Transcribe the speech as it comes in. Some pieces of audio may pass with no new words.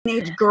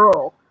teenage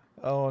girl.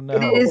 Oh no.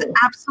 It is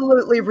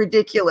absolutely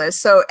ridiculous.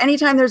 So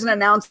anytime there's an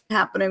announcement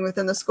happening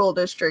within the school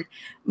district,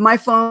 my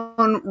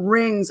phone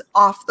rings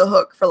off the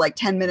hook for like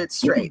 10 minutes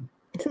straight.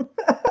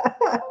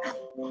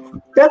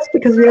 That's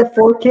because we have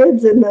 4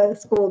 kids in the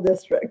school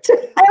district.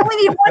 I only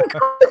need one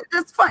call.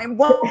 That's fine.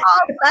 One call,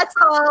 that's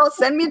all.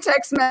 Send me a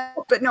text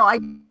message. But no, I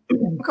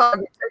call,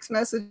 get text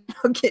message,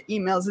 I'll get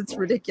emails. It's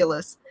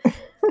ridiculous.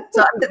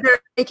 So they're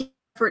making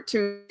effort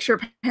to make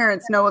sure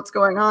parents know what's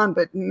going on.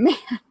 But man,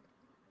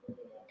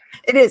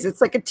 it is.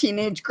 It's like a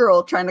teenage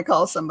girl trying to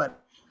call somebody.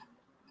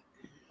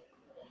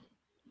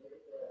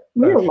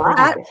 We're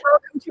live.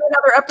 Welcome to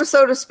another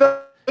episode of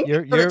Spilling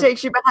Ink that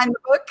takes you behind the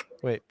book.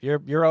 Wait,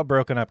 you're all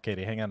broken up,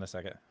 Katie. Hang on a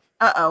second.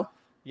 Uh-oh.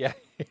 Yeah,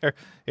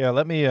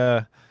 let me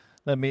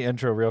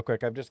intro real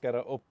quick. I've just got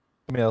to open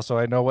email so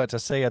I know what to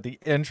say at the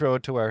intro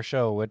to our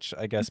show, which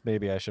I guess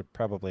maybe I should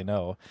probably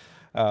know.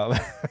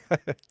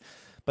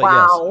 But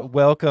wow. Yes,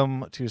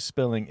 welcome to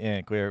Spilling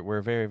Ink.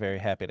 We're very, very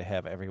happy to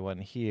have everyone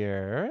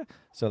here.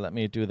 So let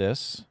me do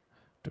this.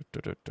 Hi,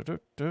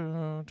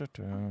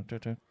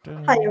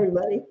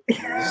 everybody.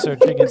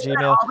 Searching in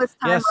Gmail. All this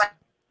time yes.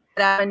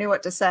 I knew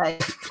what to say.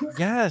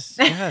 Yes,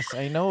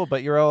 I know,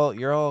 but you're all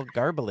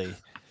garbly.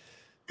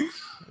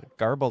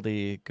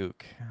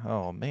 Garbledy-gook.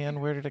 Oh man,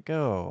 where did it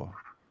go?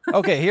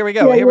 Okay, here we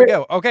go. Here we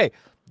go. Okay,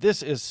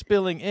 this is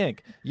Spilling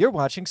Ink. You're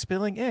watching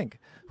Spilling Ink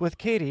with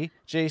Katie,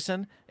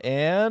 Jason,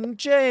 and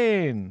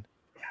Jane.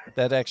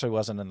 That actually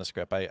wasn't in the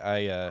script. I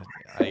added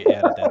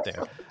that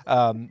there.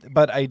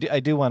 But I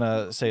do want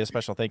to say a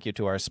special thank you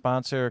to our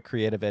sponsor,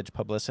 Creative Edge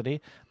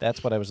Publicity.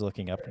 That's what I was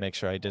looking up to make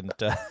sure I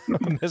didn't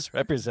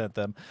misrepresent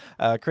them.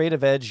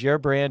 Creative Edge, your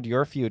brand,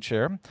 your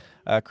future.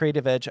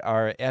 Creative Edge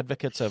are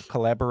advocates of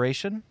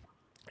collaboration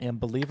and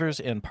believers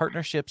in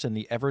partnerships in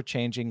the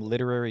ever-changing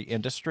literary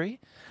industry.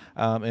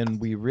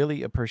 And we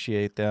really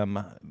appreciate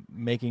them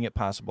making it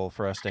possible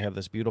for us to have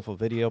this beautiful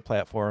video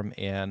platform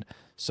and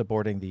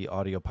supporting the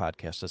audio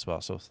podcast as well.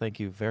 So thank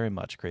you very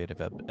much,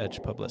 Creative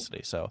Edge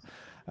Publicity. So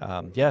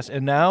yes,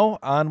 and now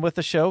on with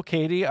the show.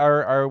 Katie,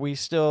 are we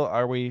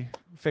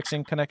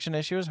fixing connection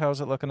issues?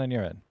 How's it looking on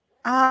your end?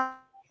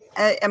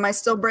 Am I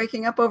still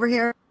breaking up over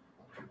here?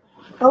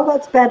 Oh,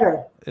 that's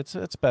better. It's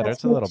better.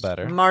 It's a little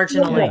better.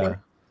 Marginally. Yeah.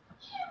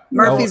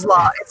 Murphy's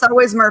Law. It's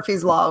always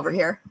Murphy's Law over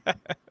here.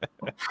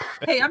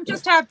 Hey, I'm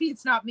just happy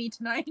it's not me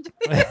tonight.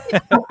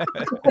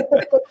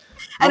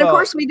 And of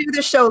course, we do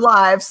the show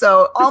live,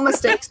 so all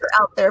mistakes are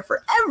out there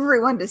for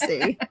everyone to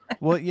see.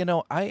 Well, you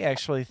know, I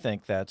actually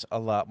think that's a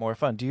lot more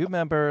fun. Do you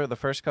remember the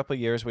first couple of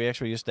years we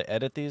actually used to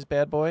edit these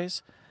bad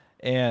boys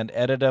and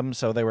edit them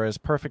so they were as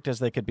perfect as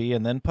they could be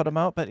and then put them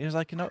out? But it was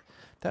like, you know,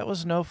 that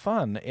was no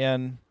fun.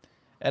 And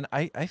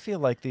I feel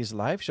like these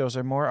live shows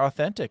are more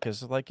authentic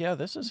because, like, yeah,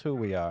 this is who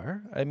we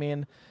are. I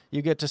mean,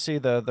 you get to see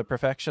the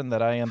perfection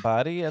that I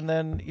embody, and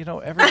then, you know,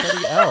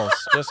 everybody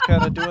else just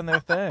kind of doing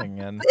their thing.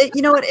 And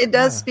you know what? It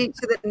does speak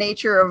to the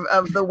nature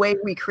of the way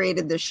we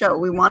created the show.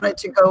 We wanted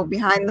to go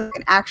behind them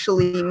and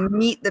actually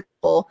meet the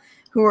people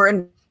who are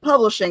in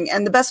publishing.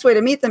 And the best way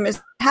to meet them is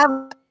to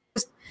have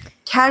just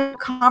casual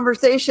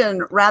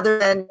conversation rather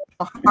than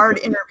a hard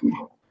interview.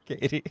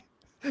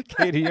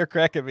 Katie, you're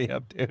cracking me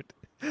up, dude.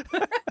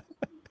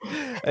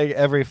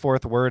 Every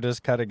fourth word is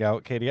cutting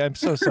out, Katie. I'm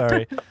so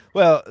sorry.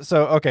 Well,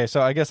 so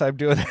I guess I'm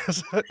doing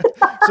this.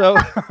 So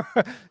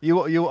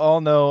you all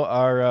know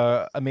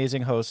our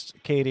amazing hosts,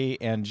 Katie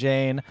and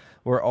Jane.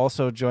 We're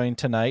also joined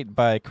tonight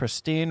by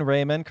Christine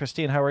Raymond.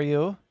 Christine, how are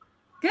you?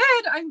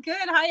 Good. I'm good.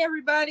 Hi,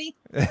 everybody.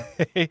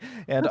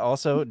 And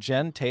also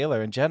Jen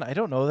Taylor. And Jen, I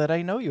don't know that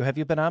I know you. Have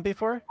you been on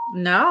before?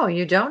 No,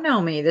 you don't know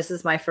me. This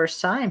is my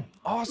first time.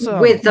 Awesome.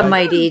 With the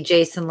mighty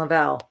Jason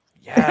Lavelle.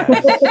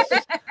 Yes.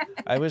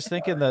 I was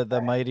thinking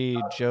the mighty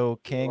Joe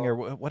King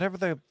or whatever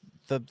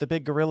the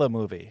big gorilla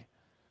movie.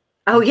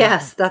 Oh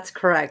yes, that's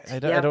correct. I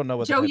don't know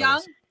what Joe Young.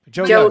 Is.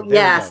 Joe Young.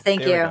 Yes,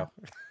 thank you.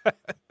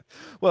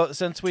 Well,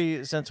 since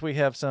we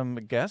have some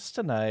guests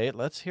tonight,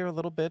 let's hear a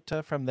little bit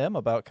from them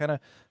about kind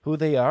of who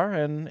they are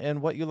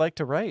and what you like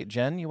to write.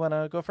 Jen, you want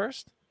to go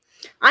first?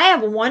 I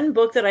have one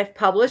book that I've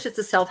published. It's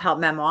a self-help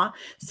memoir.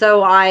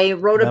 So I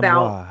wrote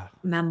about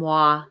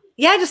memoir.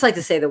 Yeah, I just like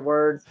to say the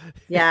word.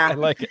 Yeah. I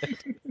like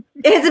it.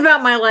 It's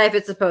about my life.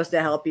 It's supposed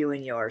to help you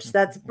in yours.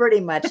 That's pretty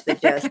much the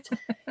gist.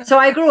 So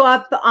I grew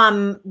up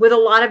with a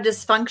lot of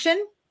dysfunction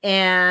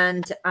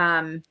and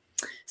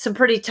some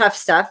pretty tough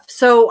stuff.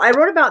 So I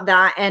wrote about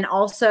that. And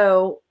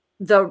also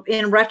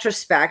in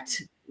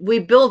retrospect, we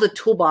build a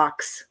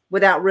toolbox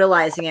without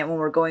realizing it when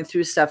we're going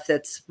through stuff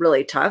that's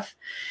really tough.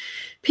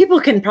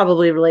 People can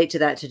probably relate to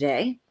that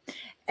today.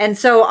 And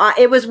so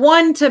it was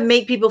one, to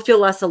make people feel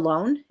less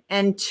alone,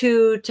 and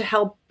two, to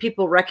help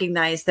people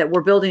recognize that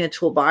we're building a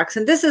toolbox.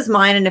 And this is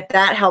mine. And if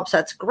that helps,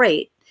 that's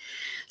great.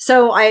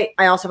 So I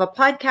also have a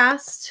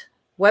podcast,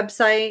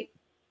 website.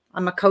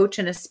 I'm a coach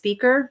and a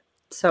speaker.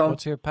 So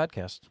what's your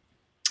podcast?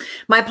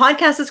 My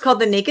podcast is called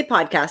The Naked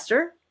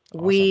Podcaster.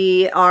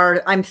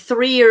 Awesome. I'm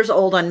 3 years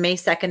old on May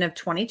 2nd of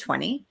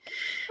 2020.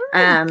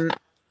 Yeah,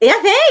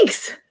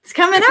 thanks. It's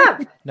coming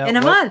up in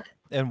a month.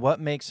 And what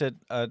makes it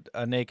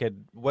a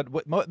naked?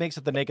 What makes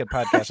it the Naked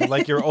Podcast?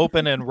 Like you're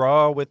open and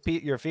raw with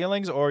your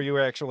feelings, or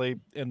you're actually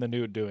in the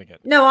nude doing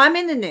it? No, I'm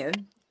in the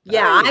nude.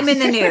 Yeah, I'm in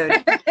the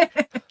nude.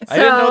 I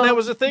didn't know that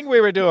was a thing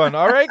we were doing.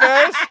 All right,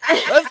 guys,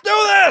 let's do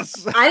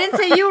this. I didn't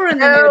say you were in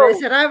the nude. I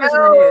said I was in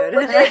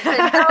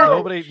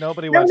the nude.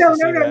 Nobody wants to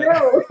see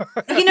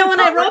that. You know, when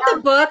I wrote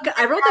the book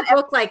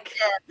like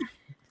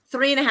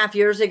 3.5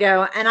 years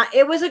ago, and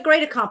it was a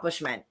great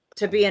accomplishment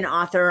to be an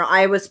author.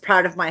 I was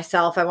proud of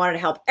myself. I wanted to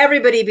help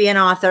everybody be an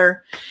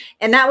author.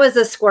 And that was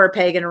a square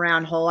peg in a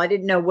round hole. I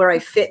didn't know where I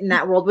fit in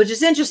that world, which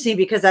is interesting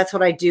because that's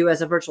what I do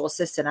as a virtual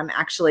assistant. I'm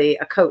actually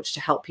a coach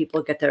to help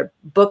people get their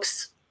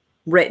books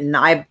written.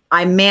 I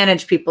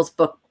manage people's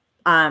book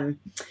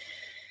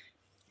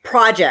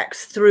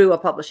projects through a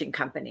publishing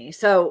company.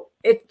 So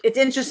it's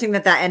interesting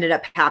that ended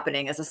up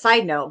happening as a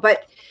side note,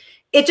 but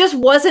it just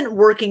wasn't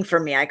working for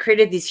me. I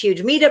created these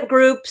huge meetup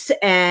groups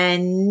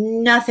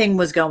and nothing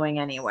was going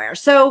anywhere.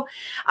 So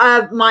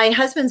my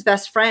husband's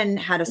best friend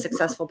had a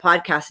successful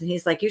podcast and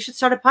he's like, you should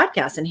start a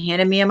podcast, and he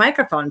handed me a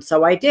microphone.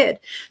 So I did.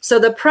 So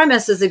the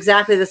premise is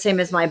exactly the same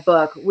as my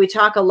book. We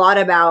talk a lot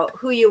about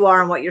who you are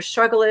and what your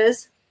struggle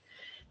is.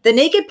 The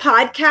Naked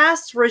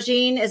Podcast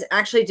regime is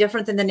actually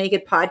different than the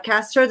Naked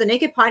Podcaster. The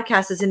Naked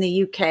Podcast is in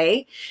the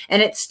UK,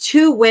 and it's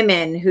 2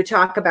 women who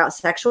talk about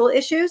sexual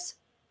issues.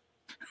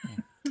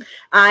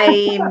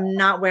 I'm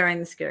not wearing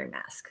the scary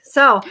mask.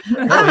 So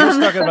no, he was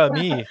talking about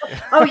me.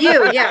 Oh,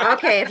 you. Yeah.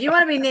 Okay. If you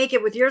want to be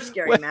naked with your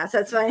scary mask,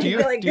 that's fine. Do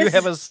you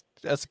have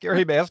a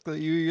scary mask that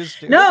you use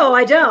to? No,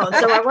 I don't.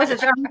 So I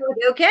wasn't sure. I'm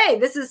like, okay,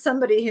 this is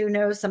somebody who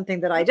knows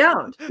something that I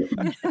don't.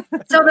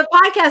 So the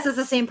podcast is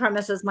the same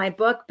premise as my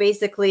book.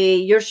 Basically,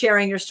 you're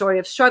sharing your story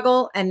of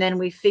struggle, and then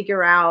we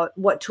figure out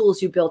what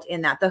tools you built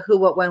in that, the who,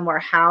 what, when, where,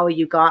 how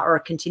you got or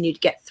continue to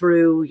get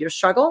through your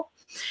struggle.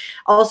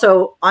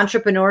 Also,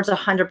 entrepreneurs,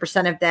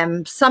 100% of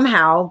them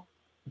somehow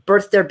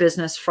birth their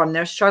business from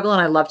their struggle.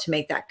 And I love to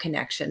make that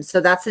connection. So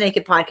that's the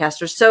Naked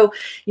Podcaster. So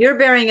you're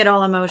bearing it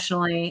all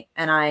emotionally,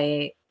 and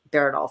I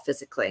bear it all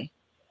physically.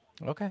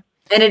 Okay.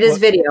 And it is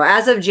video.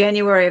 As of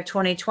January of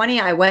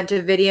 2020, I went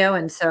to video.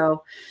 And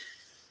so,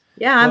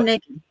 yeah, I'm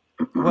naked.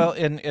 Well,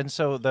 and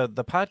so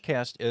the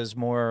podcast is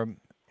more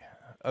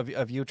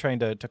of you trying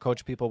to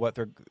coach people what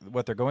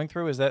they're going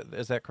through. Is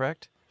that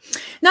correct?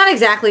 Not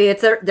exactly.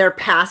 It's their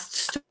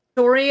past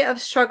story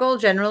of struggle.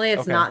 Generally,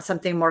 it's not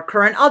something more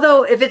current.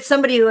 Although if it's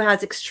somebody who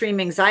has extreme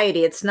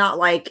anxiety, it's not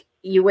like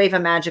you wave a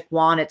magic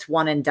wand, it's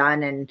one and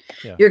done, and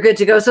you're good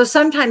to go. So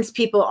sometimes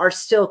people are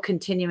still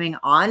continuing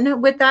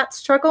on with that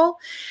struggle,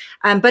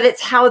 but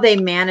it's how they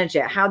manage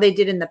it, how they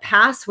did in the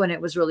past when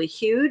it was really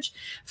huge.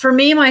 For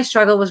me, my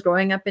struggle was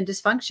growing up in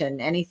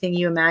dysfunction. Anything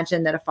you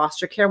imagine that a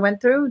foster care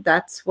went through,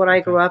 that's what I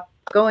grew up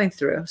going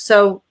through.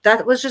 So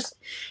it was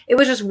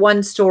just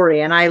one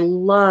story, and I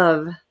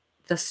love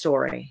the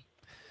story.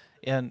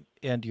 And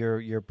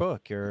your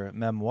book, your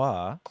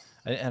memoir,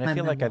 and I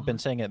feel like I've been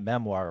saying it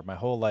memoir my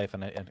whole life,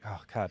 and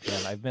oh god,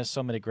 man, I've missed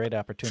so many great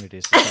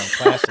opportunities to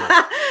sound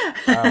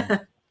classy.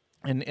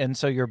 And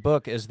so your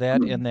book, is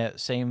that in that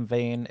same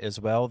vein as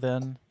well?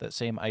 Then that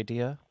same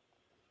idea?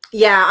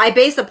 Yeah, I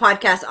base the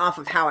podcast off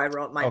of how I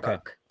wrote my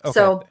book. Okay.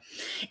 So,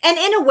 and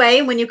in a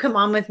way, when you come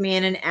on with me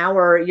in an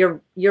hour,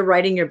 you're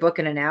writing your book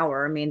in an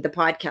hour. I mean, the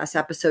podcast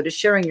episode is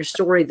sharing your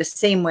story the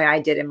same way I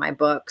did in my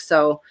book.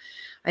 So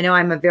I know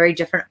I'm a very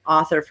different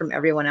author from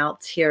everyone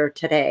else here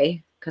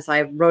today, because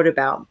I wrote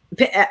about,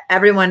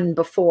 everyone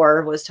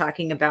before was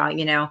talking about,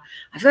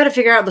 I've got to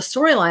figure out the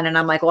storyline. And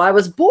I'm like, well, I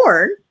was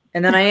born,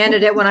 and then I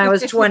ended it when I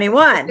was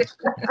 21.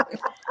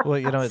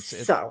 Well,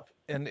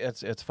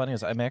 it's funny,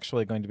 as I'm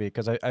actually going to be,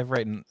 because I've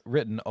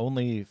written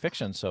only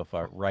fiction so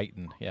far.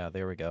 Yeah,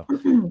 there we go.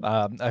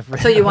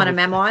 So you want a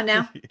memoir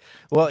now?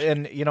 Well,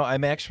 and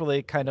I'm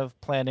actually kind of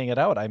planning it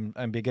out.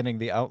 I'm beginning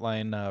the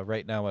outline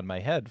right now in my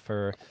head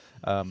for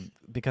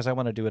because I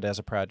want to do it as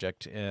a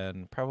project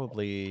in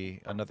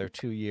probably another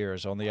 2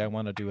 years. Only I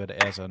want to do it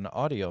as an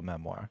audio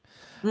memoir.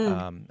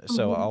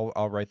 So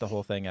I'll write the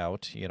whole thing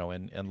out,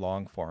 in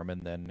long form,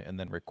 and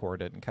then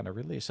record it and kind of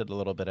release it a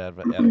little bit at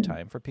a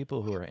time for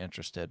people who are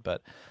interested.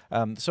 But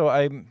so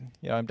I'm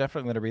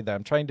definitely going to read that.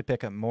 I'm trying to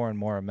pick up more and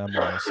more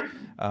memoirs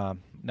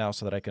now,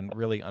 so that I can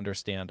really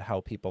understand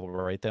how people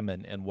write them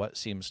and what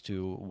seems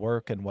to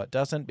work and what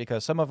doesn't.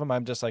 Because some of them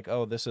I'm just like,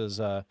 oh, this is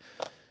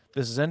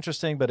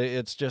interesting, but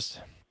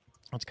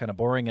it's kind of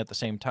boring at the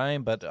same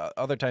time. But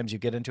other times you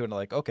get into it and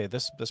like, okay,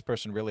 this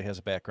person really has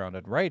a background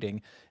in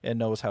writing and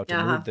knows how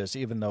to move this,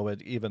 even though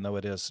it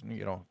is,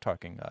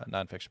 talking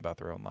nonfiction about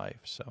their own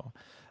life. So,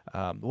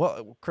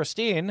 well,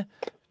 Christine,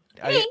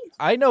 hey.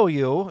 I know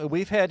you.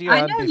 We've had you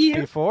on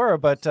before,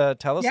 but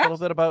tell us a little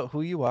bit about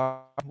who you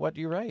are, what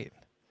you write.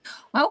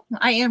 Well,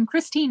 I am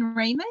Christine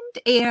Raymond,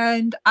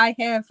 and I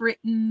have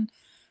written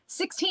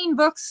 16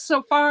 books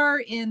so far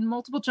in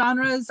multiple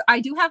genres. I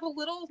do have a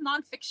little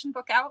nonfiction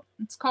book out.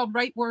 It's called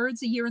Write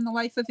Words, A Year in the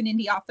Life of an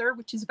Indie Author,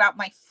 which is about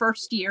my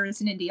first year as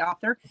an indie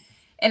author.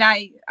 And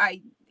I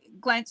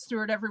glance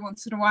through it every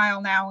once in a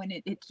while now, and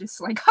it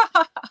just like,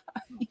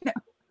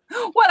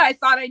 what I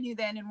thought I knew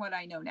then and what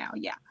I know now.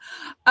 Yeah.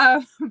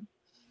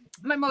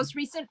 My most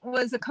recent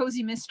was a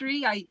cozy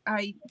mystery.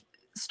 I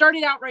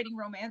started out writing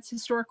romance,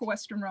 historical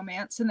Western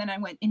romance, and then I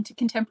went into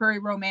contemporary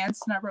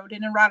romance and I wrote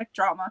an erotic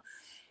drama.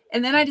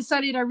 And then I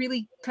decided I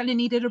really kind of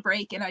needed a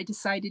break, and I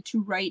decided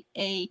to write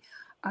a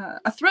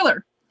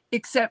thriller.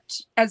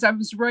 Except as I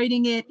was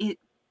writing it, it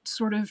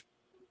sort of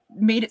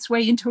made its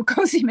way into a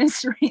cozy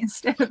mystery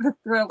instead of a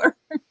thriller.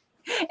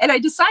 And I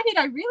decided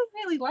I really,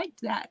 really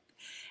liked that.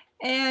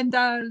 And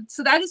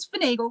so that is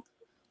Finagled.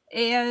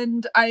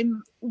 And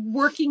I'm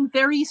working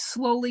very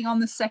slowly on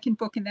the second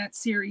book in that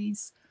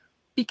series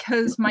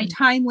because my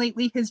time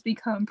lately has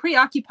become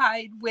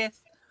preoccupied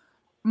with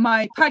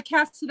my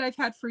podcasts that I've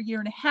had for a year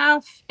and a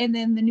half, and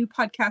then the new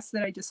podcast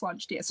that I just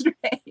launched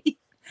yesterday.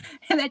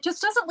 And that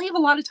just doesn't leave a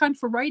lot of time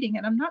for writing,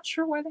 and I'm not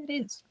sure why that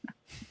is.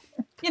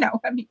 You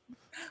know, I mean,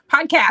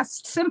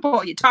 podcast,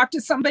 simple. You talk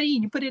to somebody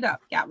and you put it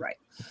up. Yeah, right.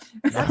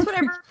 That's what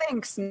everyone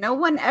thinks. No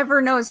one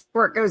ever knows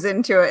what goes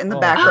into it in the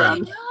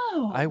background. I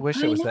know. I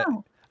wish it was that.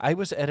 I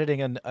was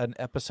editing an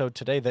episode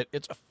today that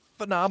it's a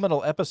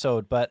phenomenal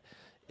episode, but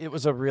it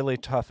was a really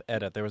tough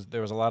edit. There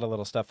was a lot of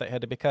little stuff that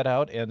had to be cut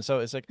out, and so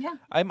it's like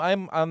I'm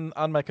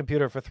on my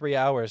computer for 3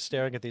 hours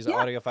staring at these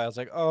audio files,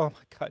 like, oh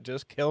my God,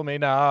 just kill me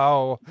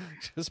now,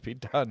 just be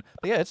done.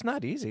 But yeah, it's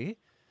not easy.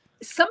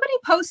 Somebody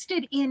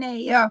posted in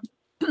a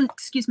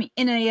excuse me,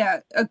 in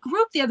a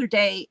group the other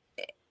day,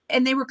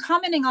 and they were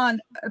commenting on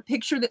a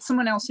picture that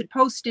someone else had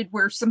posted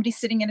where somebody's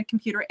sitting in a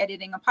computer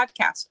editing a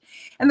podcast,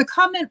 and the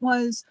comment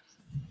was,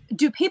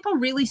 "Do people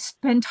really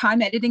spend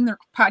time editing their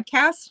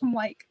podcasts?" I'm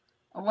like,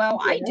 well,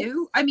 I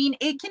do. I mean,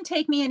 it can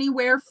take me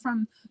anywhere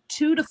from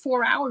 2 to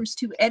 4 hours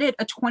to edit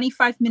a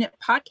 25-minute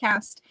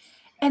podcast.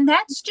 And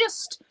that's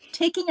just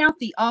taking out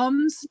the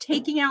ums,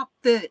 taking out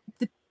the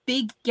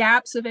big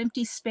gaps of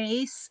empty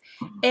space,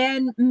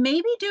 and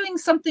maybe doing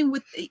something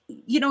with,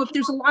 you know, if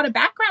there's a lot of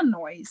background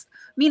noise.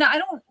 I mean, I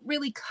don't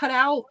really cut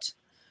out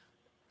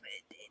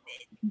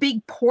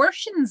big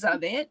portions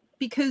of it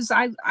because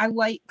I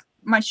like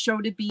my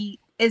show to be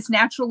as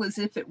natural as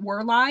if it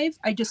were live.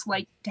 I just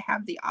like to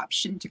have the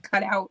option to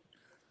cut out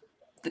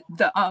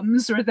the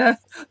ums or the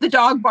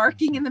dog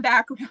barking in the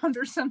background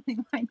or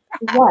something like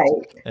that.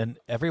 Right. And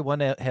everyone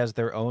has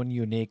their own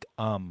unique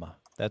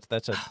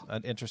That's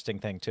an interesting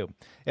thing too.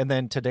 And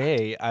then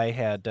today I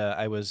had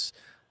I was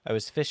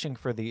fishing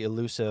for the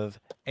elusive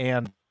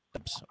ands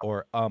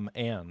or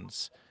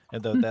ands.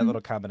 And that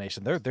little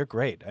combination, they're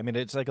great. I mean,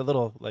 it's like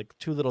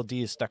two little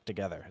D's stuck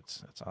together.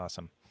 It's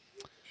awesome.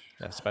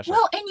 Yeah, special.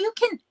 Well, and you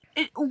can,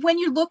 when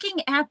you're looking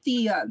at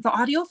the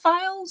audio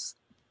files,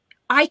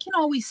 I can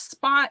always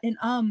spot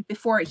an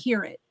before I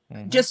hear it,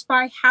 just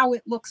by how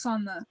it looks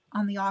on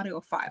the audio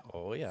file.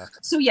 Oh yeah.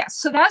 So yes,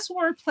 so that's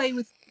Wordplay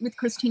with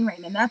Christine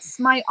Raymond. That's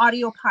my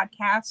audio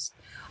podcast.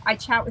 I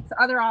chat with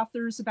other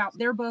authors about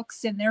their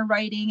books and their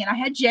writing, and I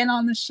had Jen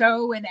on the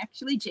show, and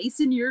actually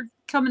Jason, you're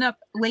coming up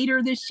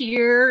later this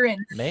year,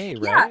 and May,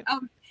 right? Yeah,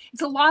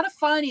 it's a lot of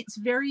fun. It's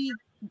very,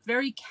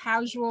 very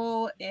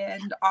casual,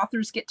 and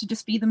authors get to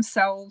just be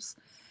themselves.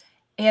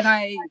 And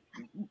I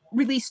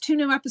release 2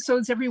 new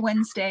episodes every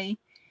Wednesday.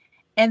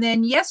 And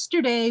then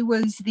yesterday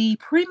was the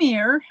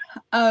premiere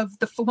of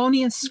The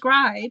Felonious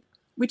Scribe,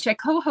 which I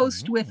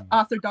co-host with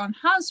author Don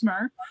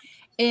Hosmer.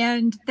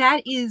 And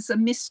that is a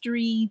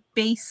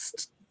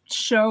mystery-based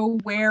show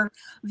where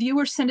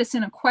viewers send us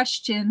in a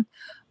question.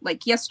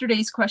 Like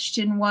yesterday's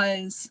question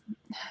was,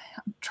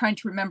 I'm trying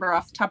to remember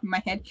off the top of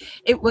my head.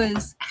 It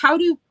was, how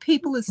do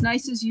people as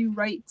nice as you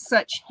write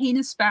such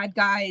heinous bad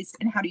guys,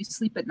 and how do you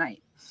sleep at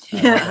night?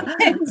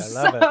 I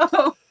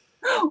love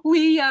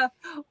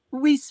it.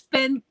 We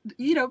spent,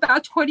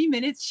 about 20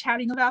 minutes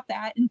chatting about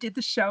that and did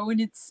the show, and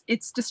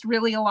it's just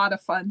really a lot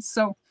of fun.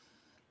 So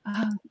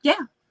yeah,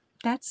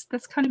 that's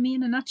kind of me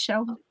in a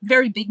nutshell.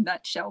 Very big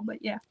nutshell, but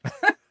yeah.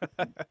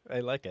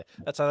 I like it.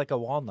 That's like a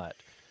walnut.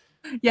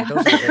 Yeah.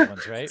 Those are good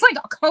ones, right? It's like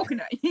a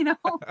coconut,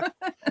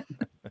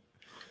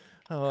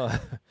 Oh,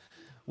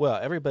 well,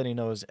 everybody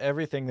knows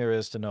everything there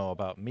is to know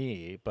about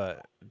me,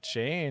 but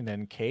Jane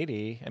and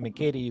Katie,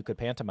 Katie, you could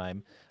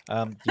pantomime.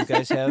 Do you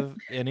guys have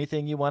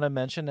anything you want to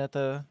mention at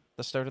the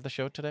start of the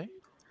show today?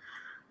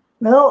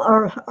 Well,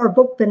 our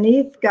book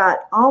Beneath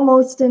got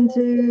almost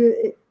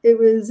into, it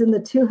was in the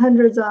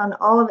 200s on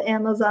all of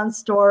Amazon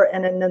store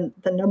and in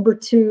the number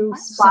 2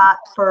 spot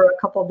for a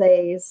couple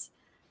days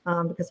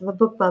because of a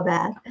book bub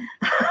ad.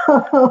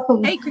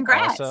 Hey,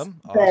 congrats. Awesome.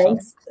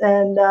 Thanks.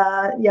 And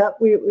yep,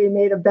 we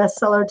made a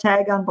bestseller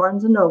tag on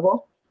Barnes &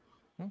 Noble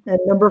and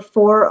number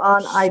 4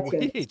 on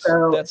Sweet.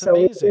 iTunes. That's so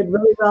we amazing. did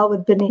really well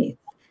with Beneath.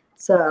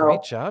 So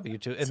Great job, you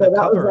two. And so the that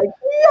cover, was like,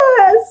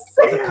 yes.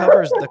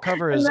 the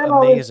cover is And then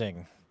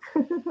amazing.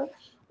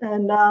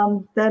 And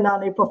then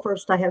on April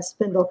 1st, I have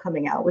Spindle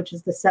coming out, which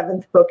is the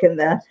 7th book in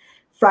the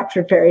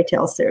Fractured Fairy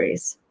Tale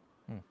series.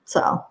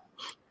 So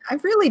I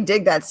really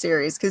dig that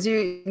series because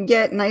you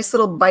get nice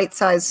little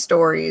bite-sized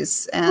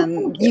stories,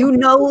 and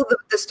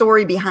the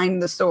story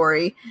behind the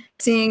story.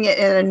 Seeing it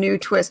in a new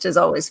twist is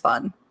always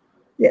fun.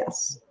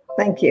 yes,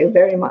 thank you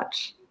very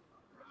much.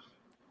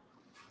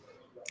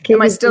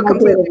 Am I Katie's still not able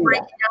to completely do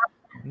breaking that.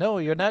 up? No,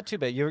 you're not too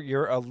bad.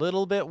 You're a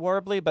little bit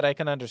warbly, but I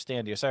can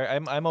understand you. Sorry,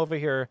 I'm over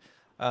here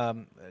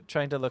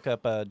trying to look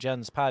up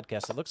Jen's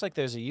podcast. It looks like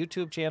there's a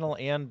YouTube channel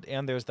and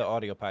there's the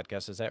audio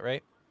podcast. Is that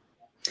right?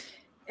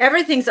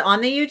 Everything's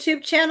on the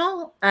YouTube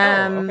channel.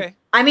 Okay.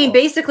 I mean, Cool.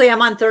 basically,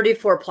 I'm on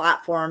 34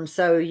 platforms,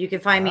 so you can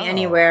find me Wow.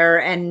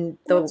 anywhere, and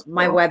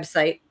my cool.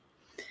 website.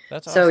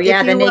 That's So awesome. yeah,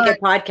 If the you,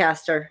 Naked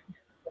Podcaster.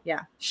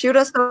 Shoot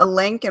us a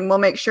link and we'll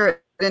make sure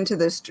it's into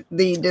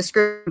the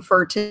description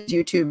for Tim's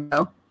YouTube.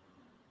 Though.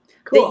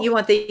 Cool. You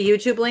want the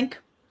YouTube link?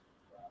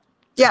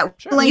 Yeah,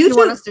 Sure. what link you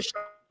want YouTube- us to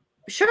share.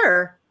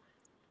 Sure.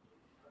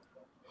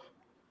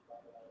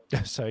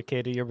 Sorry,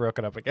 Katie, you're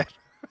broken up again.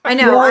 I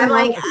know. No, I'm no,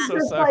 like, it's so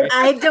just sorry.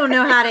 I don't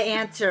know how to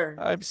answer.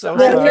 I'm so I'm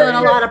sorry. feeling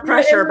a lot of your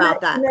pressure internet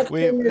about that. connection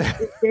We-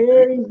 is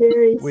very,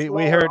 very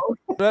We heard.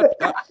 slow.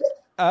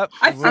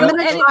 I feel I'm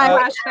gonna any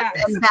try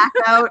flashbacks. and back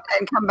out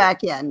and come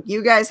back in.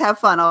 You guys have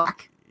fun. I'll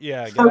back.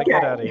 Yeah, get Okay.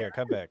 out of here.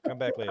 Come back. Come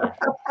back later.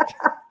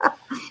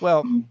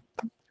 Well,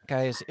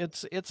 guys,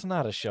 it's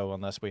not a show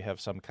unless we have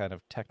some kind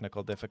of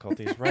technical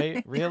difficulties,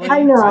 right? Really?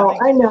 I know, Really?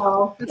 I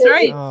know. That's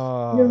right.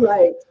 Oh. You're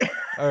right.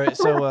 All right,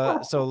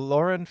 so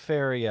Lauren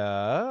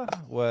Feria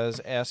was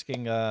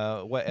asking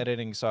what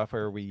editing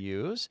software we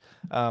use.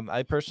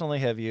 I personally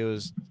have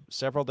used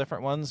several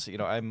different ones. You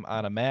know, I'm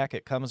on a Mac.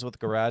 It comes with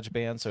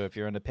GarageBand, so if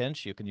you're in a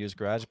pinch, you can use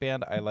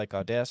GarageBand. I like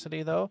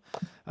Audacity though.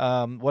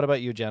 What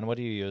about you, Jen? What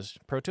do you use?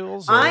 Pro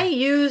Tools? Or- I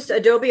used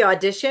Adobe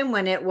Audition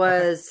when it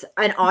was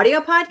an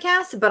audio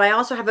podcast, but I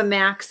also have a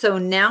Mac. So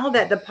now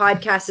that the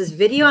podcast is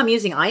video, I'm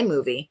using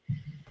iMovie.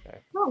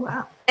 Oh,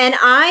 wow. And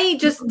I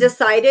just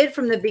decided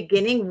from the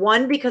beginning,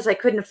 one, because I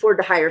couldn't afford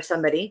to hire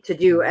somebody to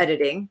do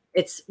editing.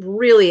 It's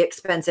really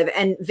expensive.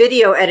 And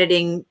video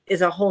editing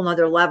is a whole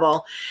nother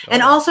level.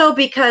 And Oh. also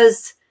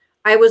because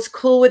I was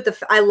cool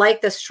with I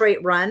like the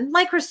straight run,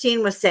 like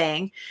Christine was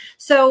saying.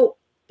 So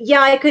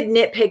yeah, I could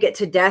nitpick it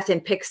to death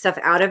and pick stuff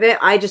out of it.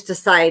 I just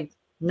decide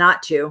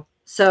not to.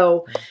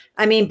 So,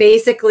 I mean,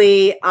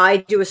 basically I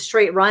do a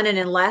straight run, and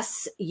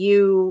unless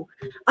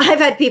I've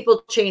had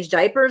people change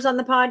diapers on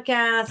the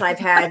podcast. I've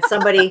had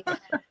somebody,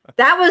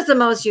 that was the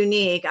most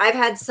unique. I've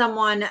had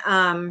someone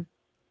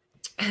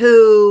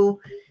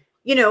who,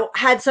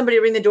 had somebody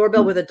ring the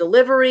doorbell with a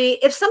delivery.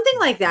 If something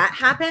like that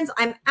happens,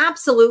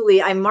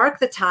 I mark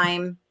the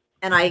time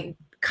and I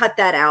cut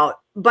that out.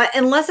 But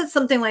unless it's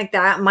something like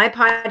that, my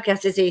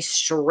podcast is a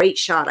straight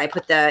shot. I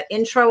put the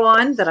intro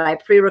on that I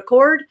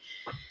pre-record.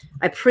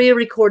 I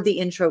pre-record the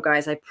intro,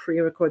 guys. I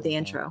pre-record the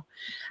intro.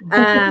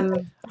 I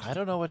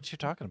don't know what you're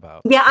talking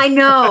about. Yeah, I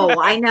know.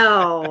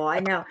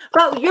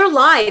 But you're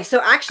live, so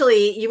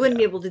actually you wouldn't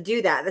be able to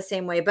do that the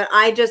same way. But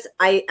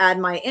I add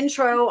my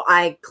intro,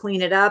 I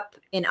clean it up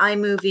in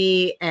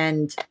iMovie,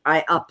 and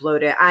I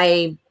upload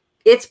it.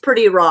 It's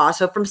pretty raw.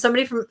 So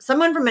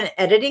someone from an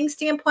editing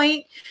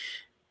standpoint,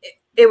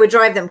 it would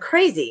drive them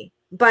crazy.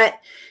 But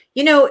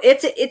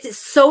it's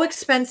so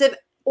expensive,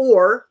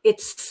 or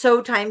it's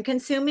so time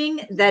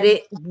consuming that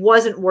it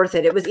wasn't worth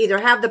it. It was either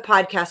have the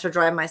podcast or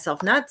drive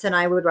myself nuts, and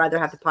I would rather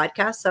have the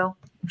podcast. So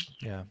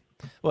Yeah.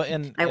 Well,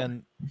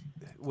 and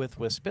with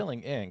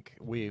Spilling Ink,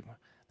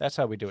 that's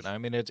how we do it now. I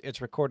mean, it's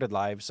recorded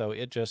live, so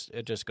it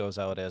just goes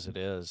out as it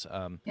is.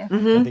 Yeah.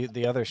 Mhm.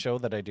 The other show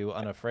that I do,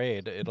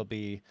 Unafraid, it'll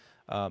be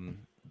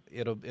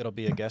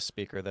a guest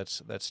speaker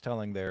that's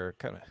telling their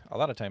a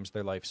lot of times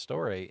their life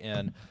story,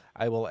 and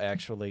I will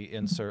actually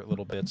insert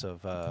little bits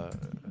of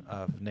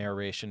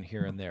narration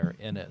here and there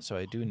in it. So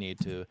I do need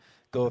to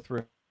go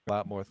through a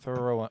lot more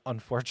thorough,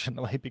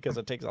 unfortunately, because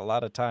it takes a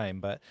lot of time.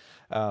 But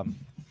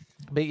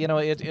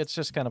it's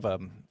just kind of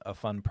a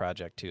fun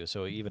project too.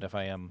 So even if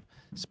I am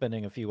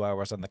spending a few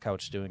hours on the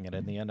couch doing it,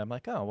 in the end, I'm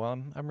like, oh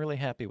well, I'm really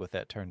happy with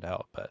that turned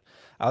out. But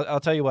I'll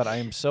tell you what, I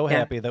am so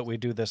happy that we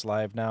do this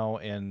live now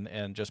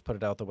and just put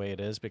it out the way it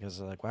is, because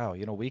it's like, wow,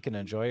 we can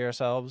enjoy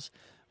ourselves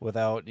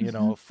without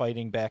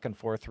fighting back and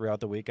forth throughout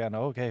the weekend.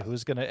 Okay,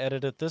 who's going to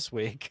edit it this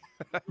week?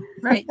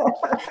 Right.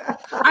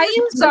 I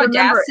use Remember,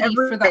 Audacity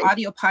for the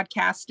audio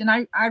podcast, and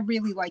I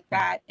really like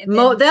that. And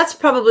That's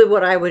probably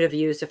what I would have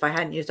used if I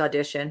hadn't used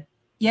Audition.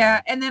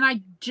 yeah, and then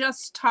I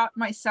just taught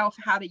myself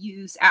how to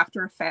use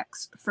After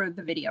Effects for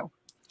the video.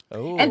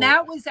 Oh, And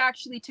that was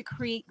actually to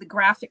create the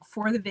graphic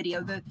for the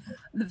video. The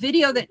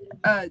video that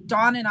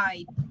Dawn and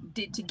I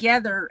did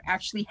together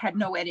actually had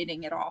no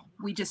editing at all.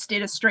 We just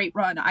did a straight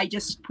run. I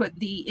just put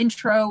the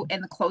intro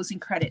and the closing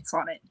credits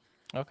on it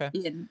okay.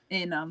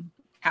 in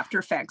After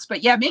Effects.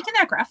 But yeah, making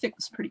that graphic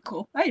was pretty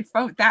cool. I had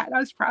fun with that. I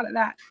was proud of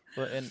that.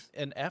 Well,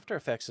 and After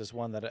Effects is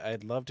one that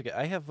I'd love to get.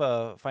 I have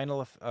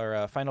Final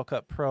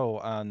Cut Pro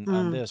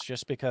on this,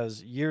 just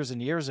because years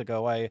and years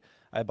ago I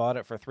bought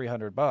it for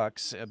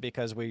 $300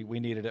 because we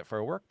needed it for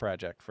a work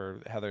project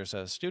for Heather's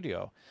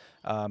studio,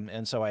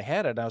 and so I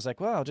had it. And I was like,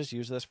 well, I'll just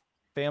use this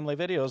family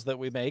videos that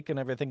we make and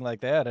everything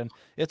like that. And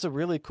it's a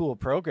really cool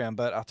program.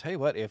 But I'll tell you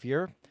what, if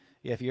you're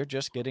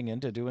just getting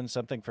into doing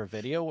something for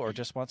video or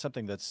just want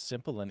something that's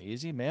simple and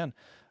easy, man,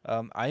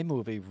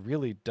 iMovie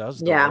really does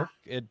the work.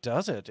 It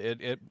does it.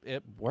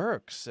 It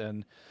works.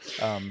 And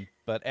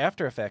but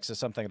After Effects is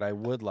something that I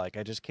would like.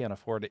 I just can't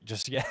afford it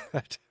just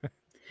yet.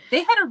 They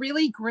had a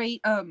really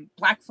great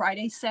Black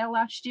Friday sale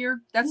last year.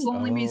 That's the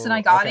only reason I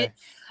Oh, got okay.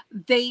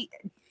 it. They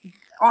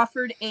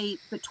offered the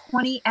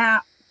 20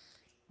 app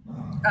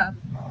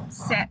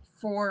set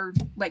for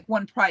like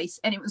one price,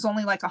 and it was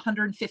only like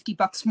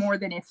 $150 more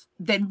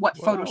than what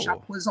Whoa.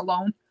 Photoshop was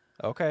alone.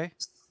 Okay.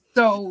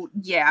 So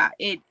yeah,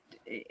 it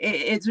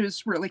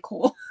was really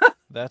cool.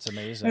 That's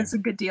amazing. It's a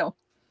good deal.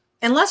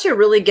 Unless you're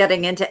really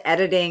getting into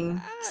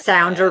editing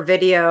sound or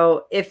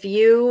video, if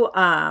you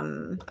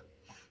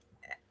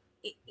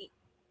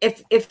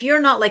if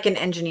you're not like an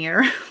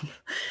engineer,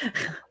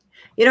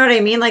 you know what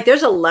I mean? Like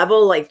there's a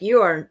level, like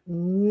you are,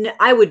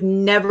 I would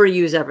never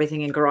use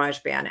everything in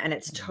GarageBand, and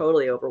it's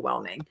totally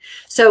overwhelming.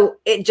 So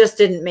it just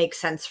didn't make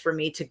sense for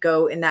me to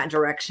go in that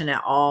direction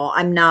at all.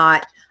 I'm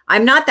not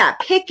that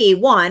picky,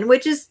 one,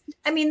 which is,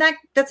 I mean,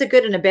 that's a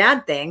good and a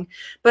bad thing,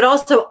 but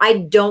also I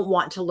don't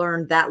want to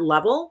learn that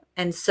level.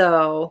 And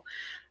so,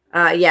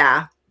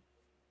 yeah,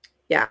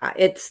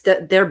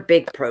 they're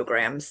big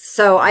programs.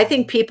 So I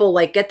think people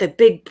like get the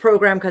big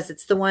program because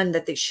it's the one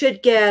that they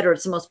should get, or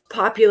it's the most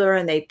popular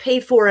and they pay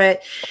for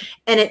it.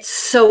 And it's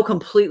so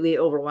completely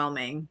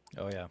overwhelming.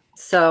 Oh yeah.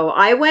 So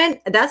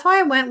that's why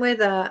I went with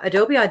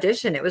Adobe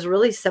Audition. It was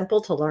really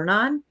simple to learn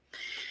on,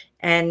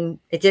 and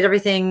it did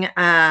everything.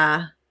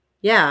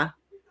 Yeah.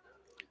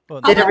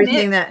 Well, Did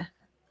everything that.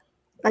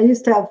 I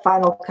used to have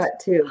Final Cut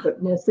too,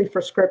 but mostly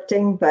for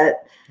scripting,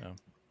 but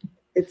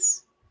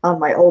it's on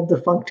my old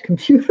defunct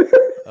computer.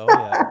 Oh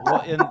yeah.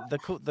 Well, and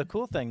the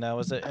cool thing now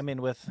is that, I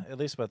mean, at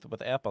least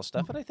with Apple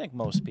stuff, and I think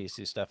most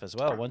PC stuff as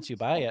well, once you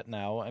buy it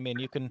now, I mean,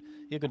 you can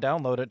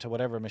download it to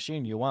whatever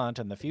machine you want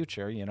in the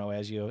future, you know,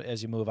 as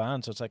you move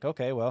on. So it's like,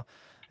 okay, well,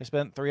 I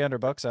spent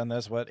 $300 on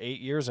this 8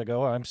 years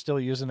ago. I'm still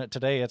using it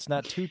today. It's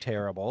not too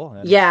terrible.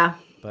 And, Yeah.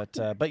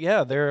 But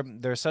yeah,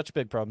 they're such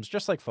big problems.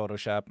 Just like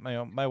Photoshop.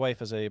 My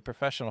wife is a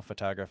professional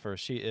photographer.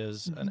 She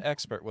is an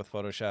expert with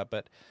Photoshop,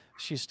 but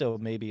she still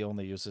maybe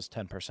only uses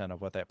 10%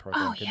 of what that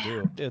program can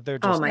do. They're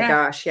just, Oh my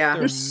gosh. Yeah.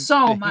 There's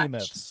so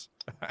behemoths.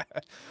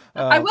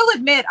 I will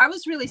admit, I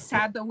was really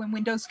sad though when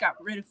Windows got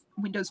rid of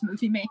Windows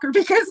Movie Maker,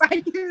 because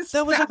I used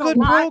that was a good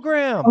lot.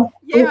 program.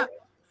 Yeah.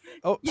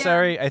 Oh, Yeah.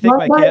 sorry. I think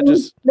Wrong my cat button.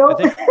 just. No, I,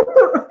 think,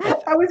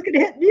 I was going to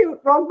hit mute.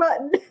 Wrong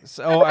button.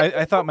 so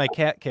I thought my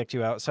cat kicked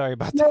you out. Sorry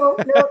about that. No,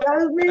 that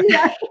was me.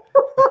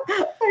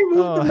 I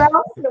moved the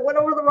mouse and it went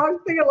over the wrong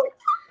thing. I'm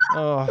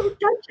like, don't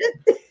touch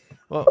it.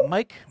 Well,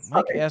 Mike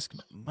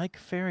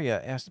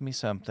Faria asked me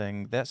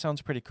something. That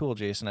sounds pretty cool,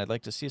 Jason. I'd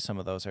like to see some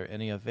of those. Are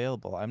any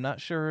available? I'm not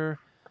sure.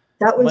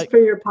 That was Mike, for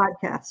your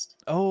podcast.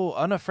 Oh,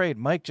 Unafraid.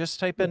 Mike, just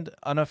type in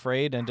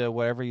Unafraid into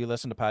wherever you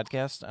listen to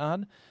podcasts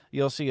on.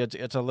 You'll see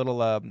it's a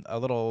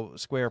little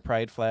square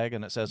pride flag,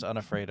 and it says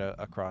Unafraid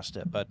across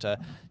it. But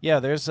yeah,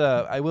 there's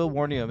I will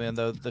warn you, man.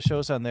 The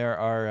shows on there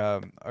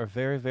are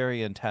very,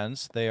 very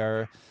intense.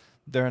 They're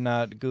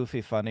not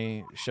goofy,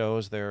 funny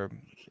shows. They're,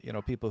 you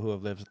know, people who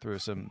have lived through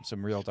some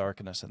real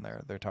darkness in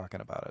there. They're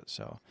talking about it.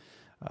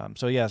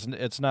 So yes,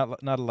 it's not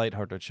a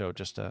lighthearted show.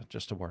 Just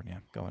to warn you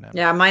going in.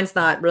 Yeah, mine's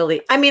not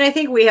really. I mean, I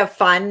think we have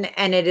fun,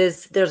 and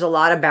there's a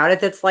lot about it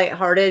that's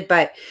lighthearted.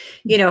 But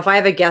you know, if I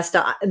have a guest,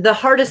 the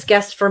hardest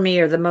guest for me,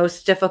 or the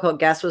most difficult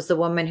guest, was the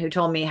woman who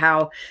told me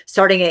how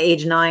starting at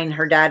age 9,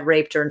 her dad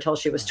raped her until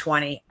she was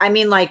 20. I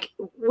mean, like,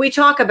 we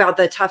talk about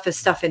the toughest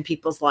stuff in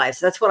people's lives.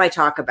 That's what I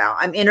talk about.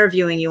 I'm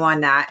interviewing you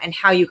on that and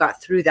how you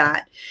got through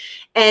that.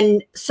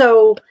 And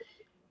so,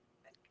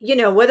 you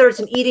know, whether it's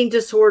an eating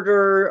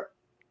disorder,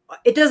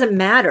 it doesn't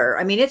matter.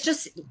 I mean,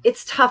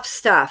 it's tough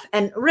stuff.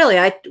 And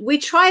really, we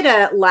try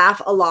to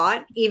laugh a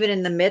lot, even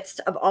in the midst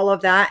of all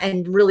of that,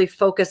 and really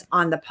focus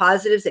on the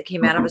positives that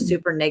came out of a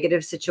super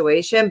negative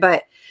situation.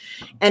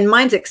 And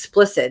mine's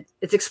explicit.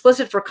 It's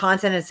explicit for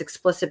content. It's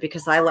explicit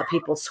because I let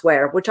people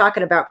swear. We're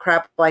talking about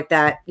crap like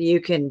that. You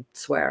can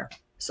swear.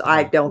 So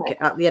I don't,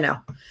 you know,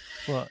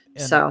 well,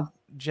 so.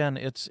 Jen,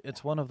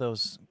 it's one of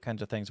those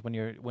kinds of things when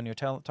you're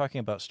talking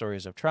about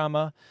stories of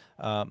trauma,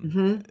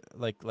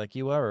 like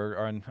you are,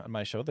 or on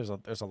my show. There's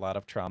a lot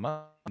of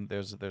trauma.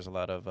 There's a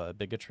lot of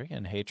bigotry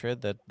and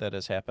hatred that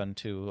has happened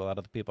to a lot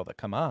of the people that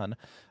come on.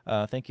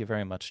 Thank you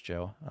very much,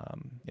 Joe.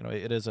 You know,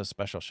 it is a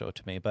special show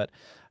to me, but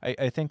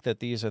I think that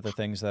these are the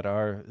things that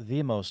are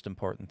the most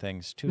important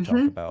things to talk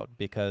about,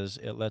 because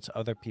it lets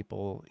other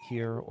people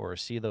hear or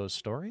see those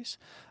stories,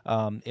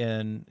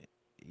 and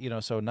you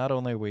know, so not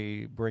only are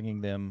we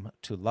bringing them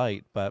to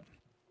light, but,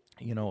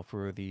 you know,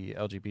 for the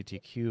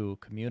LGBTQ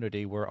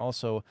community, we're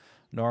also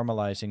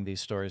normalizing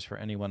these stories for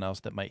anyone else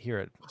that might hear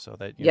it. So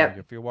that, you know,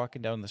 if you're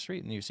walking down the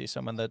street and you see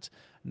someone that's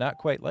not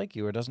quite like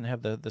you or doesn't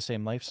have the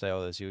same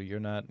lifestyle as you, you're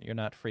not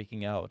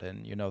freaking out,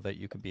 and you know that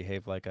you can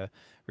behave like a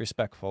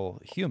respectful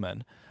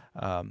human.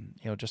 You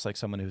know, just like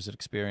someone who's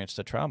experienced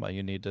a trauma,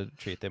 you need to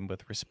treat them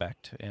with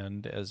respect,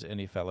 and as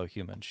any fellow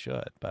human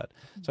should. But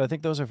so I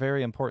think those are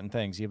very important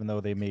things, even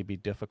though they may be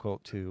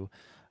difficult to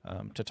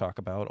talk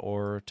about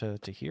or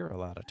to hear a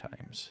lot of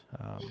times.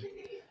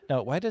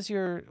 Now, why does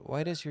your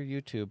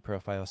YouTube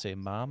profile say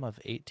mom of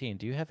 18?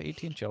 Do you have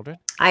 18 children?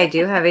 I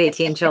do have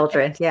 18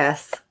 children.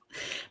 Yes.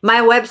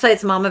 My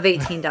website's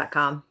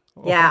momof18.com.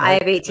 Yeah, Oh I my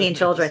have 18 goodness.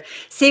 children.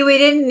 See, we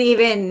didn't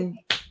even.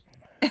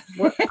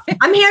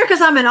 I'm here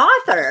because I'm an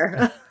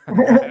author. You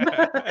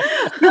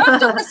have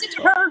to listen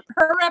to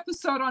her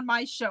episode on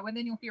my show, and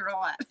then you'll hear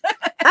all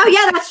that. Oh,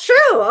 yeah, that's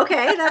true.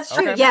 Okay, that's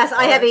true. Okay. Yes,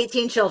 I All have right.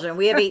 18 children.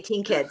 We have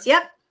 18 kids.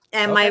 Yep.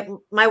 And Okay.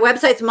 my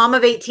website's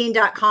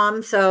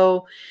momof18.com.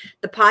 So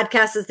the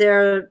podcast is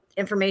there.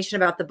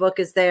 Information about the book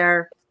is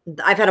there.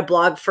 I've had a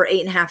blog for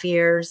 8.5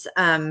 years.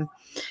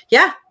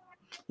 Yeah.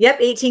 Yep.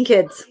 18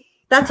 kids.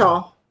 That's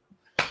all.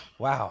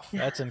 Wow,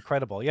 that's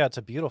incredible. Yeah, it's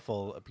a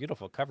beautiful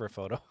cover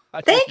photo.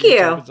 I Thank think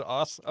you. It's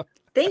awesome.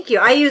 Thank you.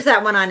 I use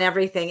that one on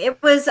everything. It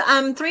was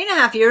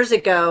 3.5 years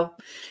ago.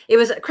 It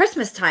was at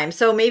Christmas time.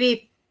 So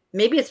maybe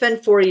it's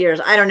been 4 years.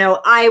 I don't know.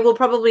 I will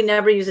probably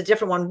never use a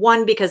different one.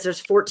 One, because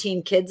there's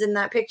 14 kids in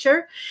that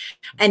picture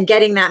and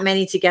getting that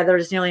many together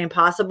is nearly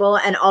impossible.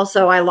 And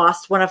also I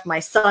lost one of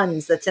my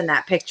sons that's in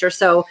that picture.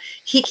 So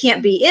he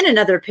can't be in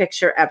another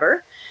picture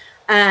ever.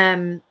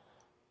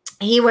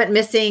 He went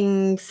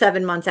missing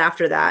 7 months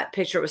after that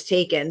picture was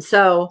taken.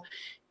 So,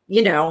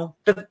 you know,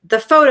 the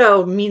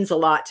photo means a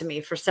lot to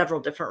me for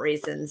several different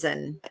reasons.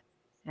 And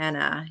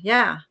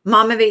yeah,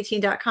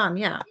 momof18.com.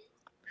 Yeah.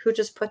 Who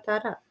just put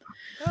that up?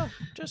 Oh,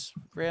 just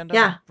random.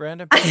 Yeah.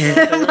 Random. people out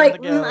there in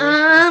Like, the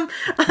gallery.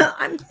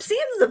 I'm seeing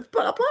the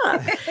pop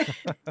up.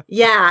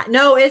 Yeah.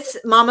 No, it's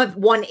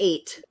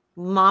momof18.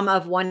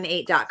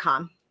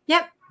 momof18.com.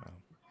 Yep.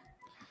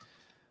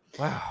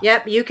 Wow.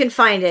 Yep, you can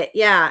find it.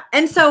 Yeah.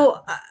 And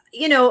so,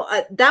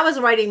 that was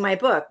writing my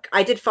book.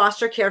 I did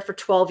foster care for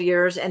 12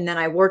 years, and then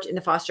I worked in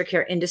the foster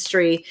care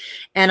industry,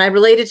 and I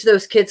related to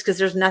those kids because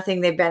there's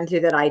nothing they've been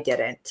through that I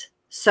didn't.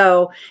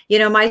 So,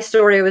 my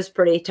story was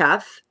pretty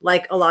tough,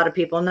 like a lot of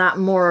people, not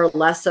more or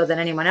less so than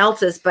anyone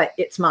else's, but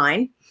it's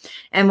mine.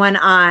 And when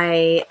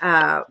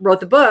I wrote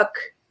the book,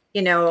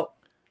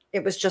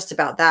 it was just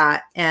about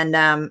that and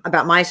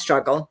about my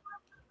struggle.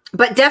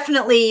 But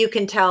definitely you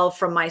can tell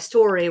from my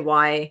story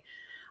why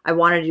I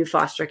wanted to do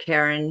foster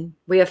care. And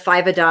we have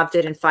 5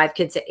 adopted and 5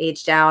 kids that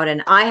aged out.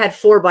 And I had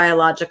 4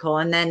 biological.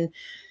 And then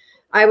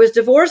I was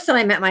divorced and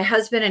I met my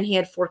husband, and he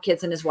had 4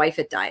 kids and his wife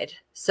had died.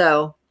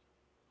 So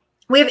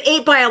we have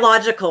 8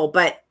 biological,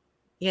 but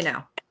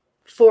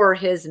 4 are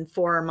his and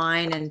 4 are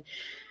mine.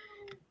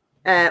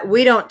 And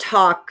we don't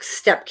talk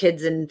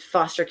stepkids and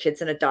foster kids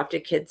and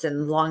adopted kids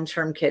and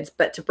long-term kids,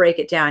 but to break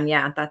it down,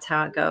 yeah, that's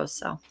how it goes.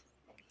 So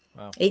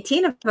Wow.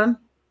 18 of them.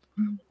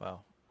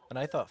 Wow. And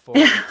I thought 4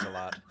 was a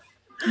lot.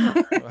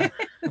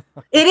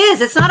 It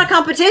is. It's not a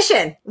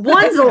competition.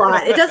 One's a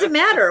lot. It doesn't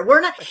matter.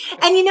 We're not.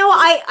 And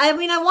I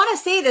mean, I want to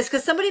say this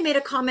because somebody made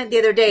a comment the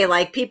other day,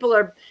 like people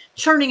are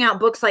churning out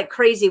books like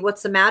crazy.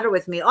 What's the matter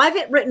with me? I've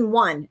written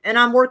 1 and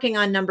I'm working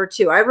on number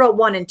 2. I wrote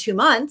 1 in 2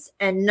 months,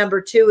 and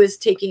number 2 is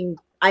taking,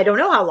 I don't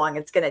know how long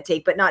it's going to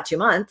take, but not 2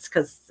 months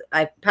because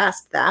I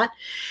passed that.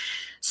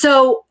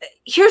 So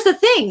here's the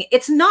thing.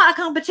 It's not a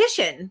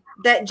competition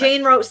that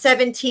Jane wrote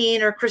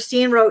 17 or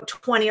Christine wrote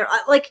 20 or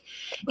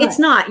it's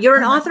not. You're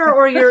an author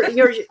or you're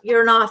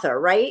an author,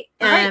 right?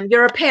 And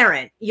you're a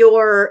parent. You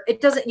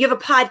have a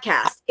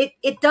podcast.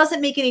 It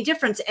doesn't make any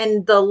difference.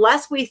 And the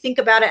less we think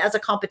about it as a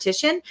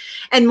competition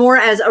and more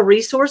as a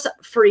resource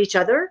for each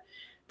other,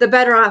 the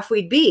better off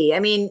we'd be. I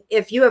mean,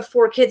 if you have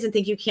 4 kids and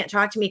think you can't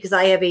talk to me because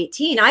I have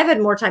 18, I've had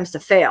more times to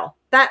fail.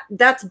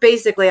 That's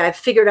basically, I've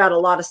figured out a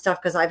lot of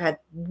stuff because I've had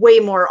way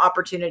more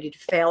opportunity to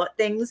fail at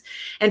things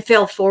and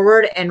fail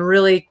forward and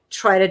really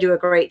try to do a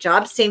great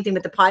job. Same thing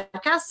with the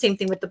podcast, same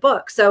thing with the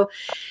book. So,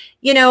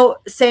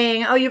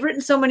 saying, oh, you've written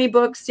so many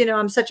books,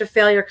 I'm such a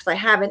failure because I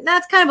haven't.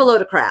 That's kind of a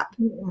load of crap.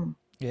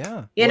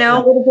 Yeah.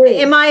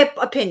 In my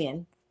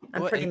opinion.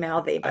 I'm pretty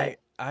mouthy, but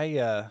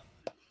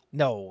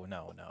no.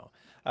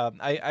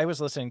 I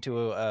was listening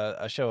to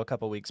a show a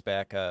couple weeks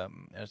back.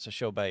 It's a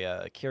show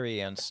by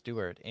Carrie Ann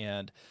Stewart,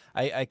 and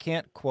I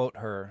can't quote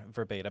her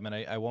verbatim, and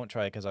I won't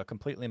try because I'll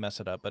completely mess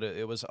it up. But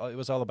it was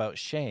all about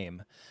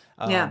shame,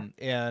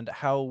 and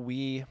how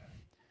we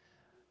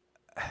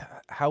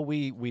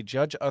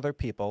judge other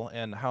people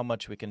and how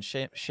much we can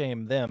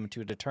shame them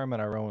to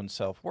determine our own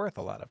self-worth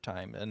a lot of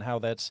time, and how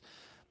that's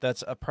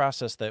a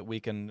process that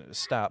we can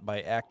stop by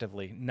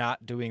actively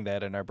not doing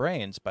that in our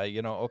brains by,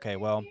 okay,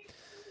 well,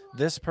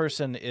 this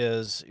person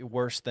is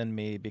worse than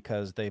me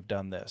because they've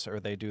done this or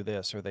they do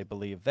this or they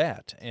believe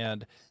that.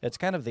 And it's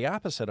kind of the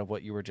opposite of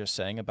what you were just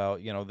saying about,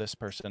 this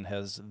person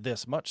has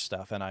this much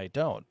stuff and I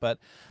don't. But,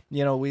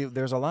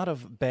 there's a lot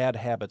of bad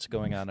habits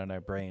going on in our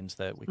brains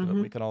that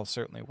we can all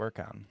certainly work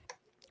on.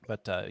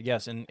 But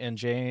yes, and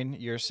Jane,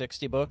 your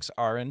 60 books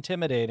are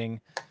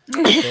intimidating.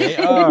 They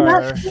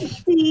are.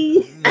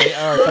 They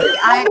are.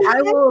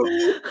 I will.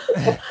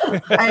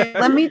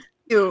 Let me.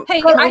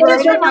 Hey, I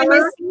just remind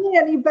me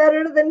any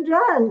better than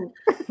John.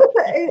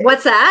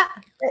 What's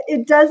that?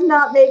 It does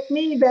not make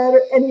me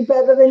any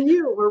better than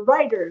you. We're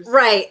writers,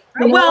 right?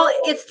 Well,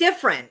 it's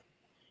different,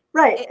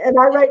 right? And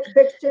I write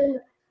fiction.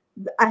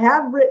 I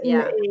have written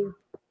a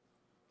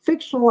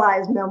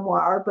fictionalized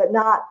memoir, but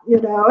not,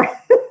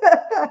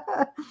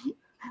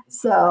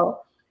 So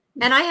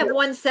And I have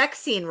one sex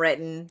scene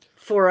written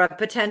for a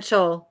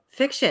potential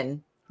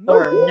fiction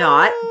or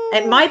not.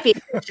 It might be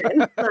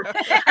fiction.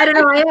 I don't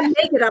know. I am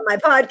naked on my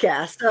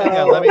podcast. So.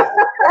 Hang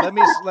on,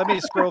 let me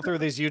scroll through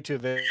these YouTube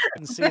videos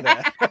and see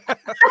that.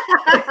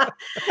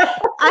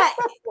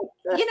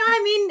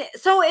 I mean,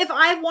 so if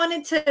I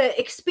wanted to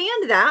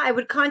expand that, I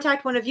would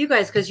contact one of you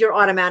guys because you're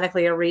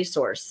automatically a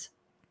resource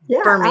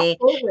for me.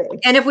 Absolutely.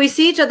 And if we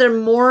see each other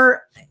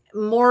more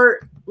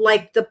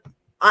like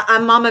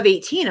I'm mom of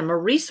 18. I'm a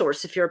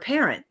resource if you're a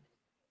parent.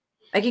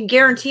 I can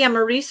guarantee I'm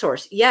a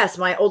resource. Yes,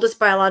 my oldest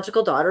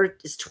biological daughter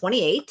is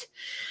 28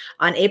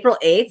 on April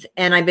 8th,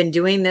 and I've been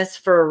doing this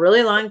for a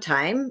really long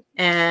time.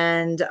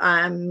 And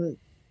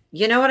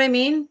you know what I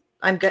mean?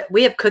 I'm good.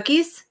 We have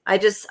cookies.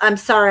 I'm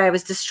sorry. I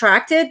was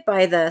distracted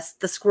by the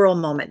squirrel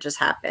moment just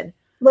happened.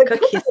 Like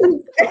Cookies.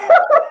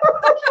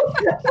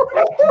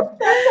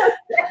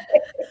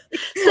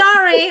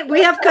 Sorry,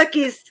 we have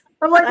cookies.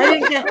 I'm like,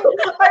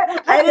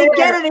 I didn't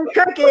get any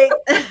cookies.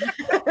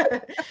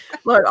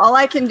 Look, all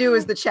I can do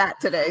is the chat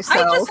today. So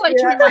I just like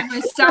to remind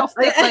myself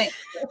that like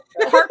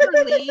Harper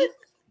Lee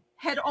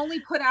had only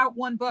put out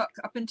one book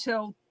up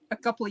until a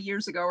couple of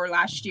years ago or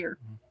last year.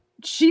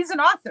 She's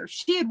an author.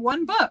 She had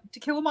one book, To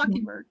Kill a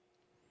Mockingbird.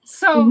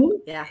 So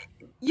Yeah.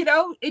 you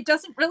know, it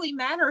doesn't really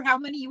matter how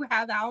many you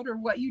have out or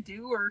what you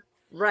do or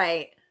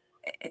Right.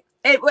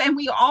 and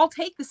we all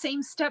take the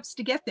same steps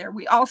to get there.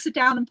 We all sit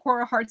down and pour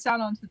our hearts out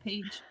onto the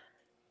page.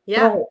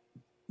 Yeah. Right.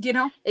 You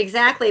know?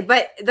 Exactly.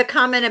 But the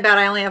comment about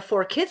I only have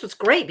 4 kids was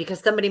great because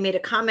somebody made a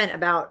comment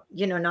about,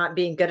 not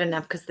being good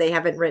enough because they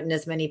haven't written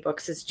as many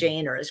books as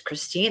Jane or as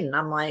Christine. And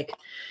I'm like,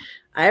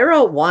 I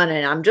wrote one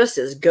and I'm just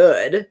as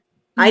good.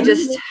 I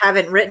just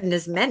haven't written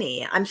as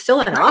many. I'm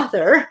still an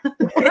author.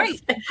 Right.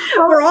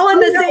 We're all in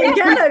the same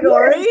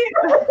category.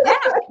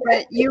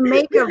 but you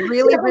make a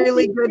really,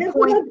 really good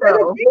point,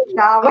 though.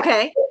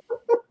 Okay.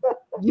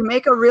 You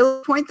make a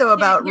real point, though,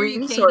 about hear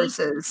you, Katie.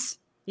 resources.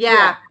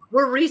 Yeah.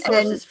 We're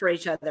resources for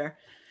each other.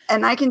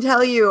 And I can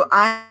tell you,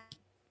 I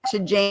to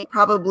Jane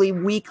probably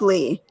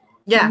weekly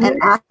Yeah. and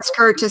ask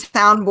her to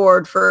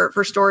soundboard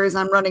for stories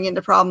I'm running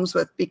into problems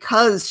with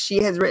because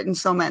she has written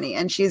so many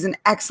and she's an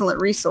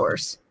excellent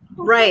resource.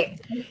 Right.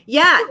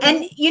 Yeah.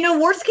 And,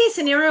 worst case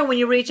scenario, when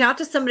you reach out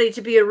to somebody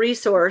to be a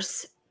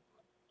resource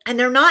and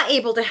they're not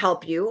able to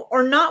help you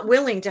or not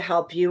willing to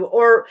help you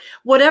or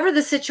whatever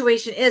the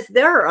situation is,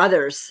 there are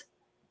others.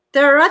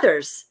 There are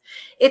others.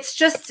 It's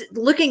just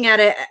looking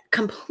at it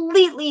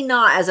completely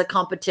not as a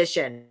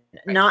competition,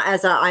 not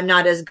as I'm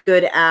not as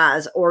good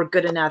as or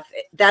good enough.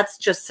 That's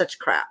just such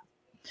crap.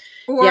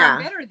 Or Yeah.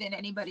 I'm better than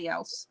anybody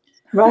else.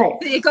 Right.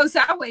 It goes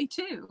that way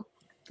too.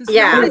 Because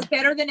Yeah. no one is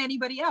better than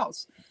anybody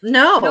else.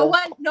 No,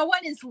 No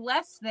one is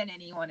less than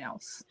anyone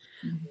else.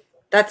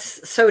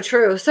 that's so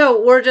true.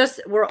 So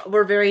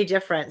we're very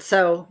different.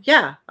 So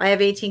yeah, I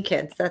have 18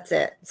 kids. That's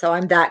it. So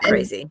I'm that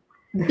crazy.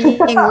 Being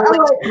willing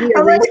to be a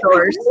I'm like,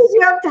 resource.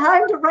 you have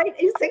time to write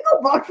a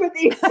single book with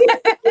these.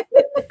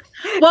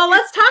 Well,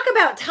 let's talk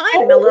about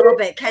time a little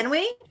bit, can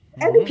we?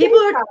 And People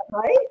are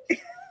right.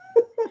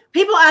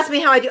 People ask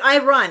me how I do. I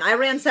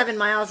ran 7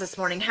 miles this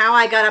morning. How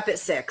I got up at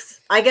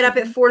 6. I get up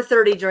at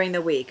 4:30 during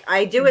the week.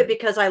 I do it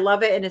because I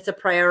love it and it's a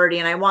priority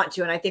and I want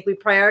to. And I think we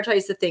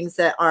prioritize the things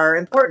that are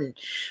important.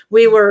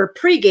 We were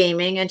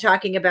pre-gaming and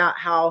talking about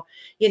how,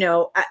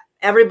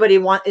 everybody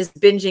is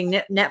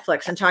binging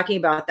Netflix and talking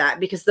about that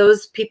because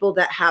those people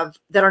that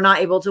are not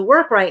able to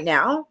work right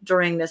now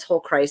during this whole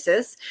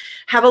crisis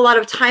have a lot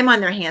of time on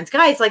their hands.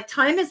 Guys, like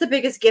time is the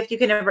biggest gift you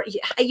can ever,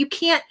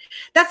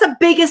 that's the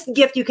biggest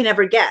gift you can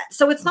ever get.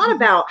 So it's not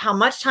about how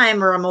much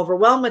time or I'm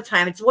overwhelmed with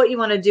time. It's what you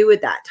want to do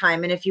with that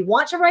time. And if you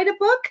want to write a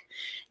book,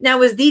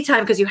 now is the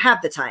time because you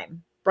have the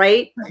time,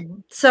 right?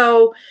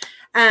 So,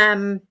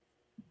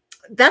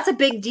 that's a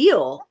big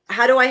deal.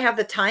 How do I have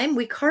the time?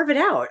 We carve it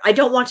out. I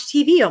don't watch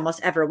TV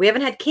almost ever. We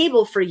haven't had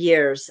cable for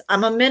years.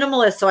 I'm a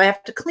minimalist, so I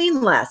have to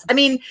clean less. I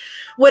mean,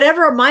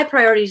 whatever my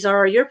priorities are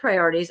or your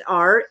priorities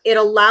are, it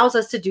allows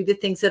us to do the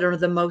things that are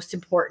the most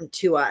important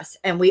to us.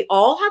 And we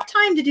all have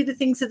time to do the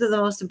things that are the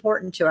most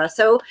important to us.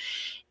 So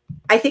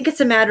I think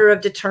it's a matter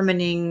of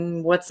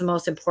determining what's the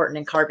most important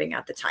and carving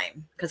out the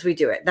time because we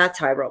do it. That's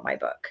how I wrote my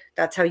book.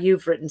 That's how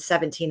you've written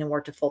 17 and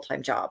worked a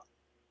full-time job.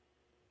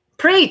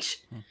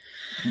 Preach.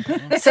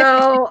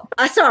 So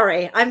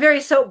sorry, I'm very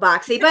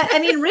soapboxy, but I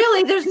mean,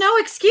 really, there's no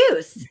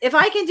excuse. If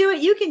I can do it,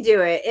 you can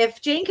do it.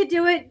 If Jane could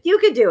do it, you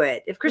could do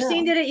it. If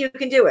Christine did it, you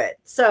can do it.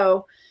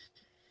 So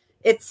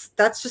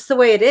that's just the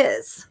way it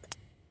is.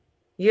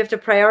 You have to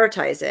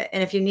prioritize it.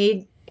 And if you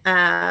need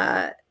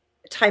time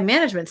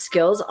management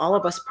skills, all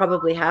of us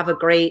probably have a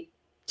great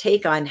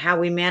take on how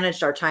we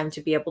managed our time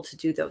to be able to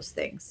do those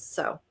things.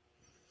 So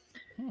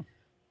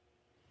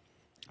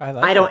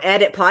I don't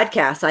edit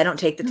podcasts. I don't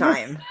take the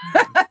time.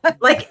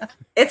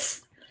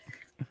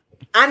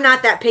 I'm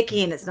not that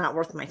picky and it's not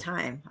worth my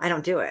time. I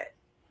don't do it.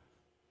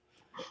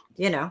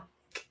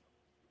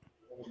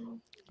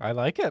 I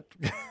like it.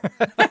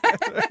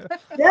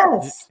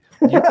 Yes.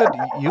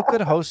 You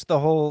could host the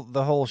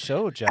whole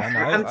show, Jen.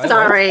 I'm I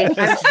sorry. like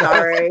I'm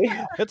sorry.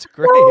 It's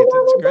great.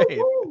 It's great.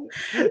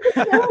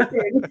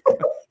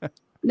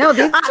 No,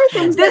 these are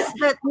things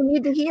that we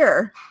need to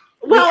hear.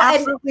 Well, we and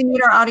absolutely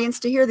need our audience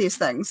to hear these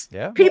things.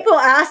 Yeah. people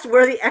asked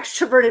where the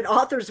extroverted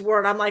authors were,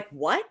 and I'm like,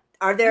 what?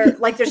 Are there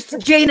like there's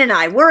Jane and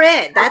I? We're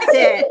in. That's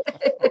it.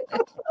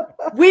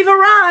 We've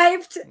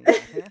arrived.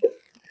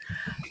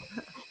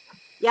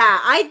 Yeah,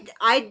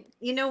 I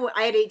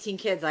had 18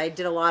 kids. I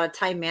did a lot of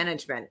time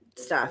management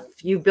stuff.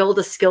 You build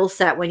a skill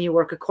set when you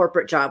work a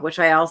corporate job, which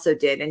I also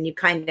did, and you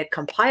kind of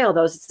compile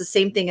those. It's the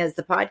same thing as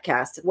the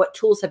podcast. What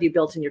tools have you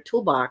built in your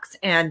toolbox?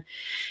 And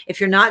if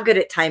you're not good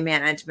at time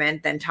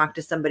management, then talk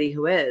to somebody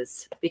who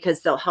is,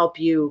 because they'll help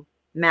you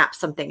map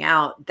something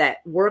out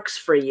that works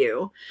for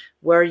you,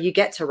 where you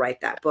get to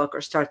write that book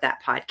or start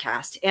that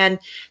podcast. And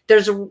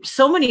there's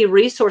so many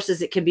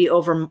resources. It can be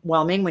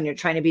overwhelming when you're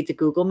trying to be the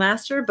Google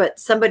master, but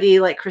somebody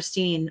like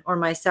Christine or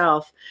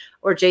myself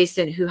or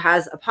Jason who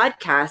has a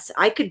podcast,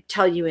 I could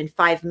tell you in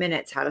 5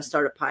 minutes how to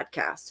start a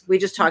podcast. We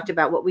just talked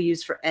about what we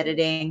use for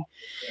editing.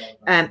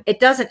 It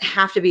doesn't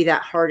have to be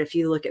that hard if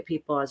you look at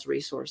people as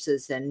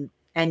resources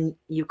and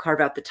you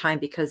carve out the time,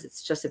 because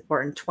it's just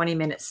important. 20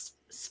 minutes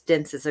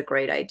stints is a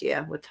great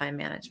idea with time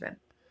management.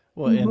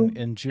 Well,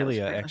 and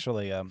Julia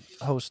actually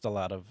hosts a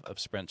lot of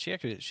sprints.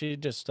 She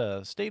just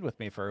stayed with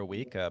me for a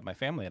week, my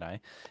family and I,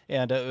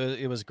 and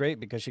it was great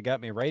because she got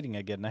me writing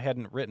again. I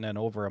hadn't written in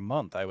over a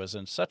month. I was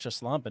in such a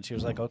slump, and she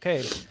was like,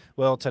 "Okay,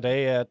 well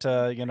today at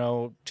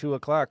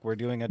 2:00 we're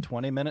doing a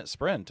 20-minute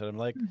sprint." And I'm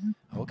like,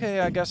 "Okay,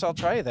 I guess I'll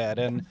try that."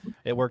 And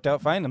it worked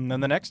out fine. And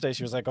then the next day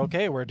she was like,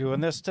 "Okay, we're doing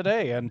this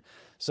today." And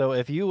so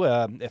if you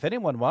if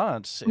anyone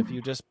wants, if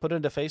you just put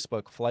into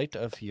Facebook Flight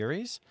of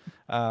Furies,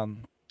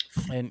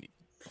 and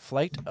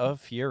Flight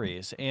of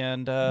Furies,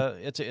 and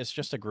it's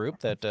just a group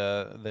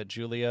that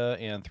Julia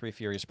and Three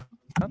Furies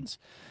runs,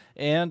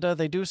 and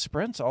they do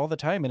sprints all the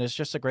time, and it's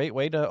just a great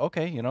way to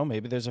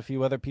maybe there's a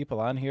few other people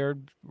on here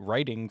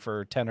writing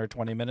for 10 or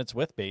 20 minutes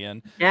with me,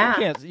 and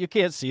you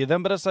can't see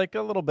them, but it's like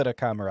a little bit of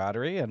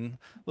camaraderie and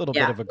a little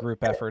bit of a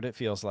group effort. It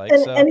feels like.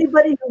 And so.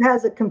 Anybody who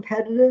has a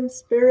competitive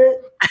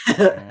spirit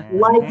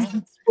likes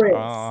sprints.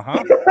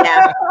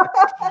 Yeah.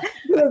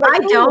 I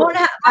don't.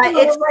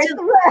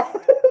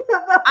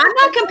 I'm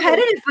not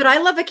competitive, but I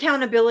love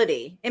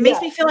accountability. It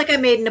makes me feel like I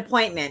made an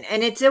appointment,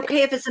 and it's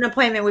okay if it's an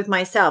appointment with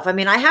myself. I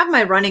mean, I have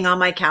my running on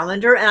my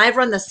calendar, and I've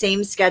run the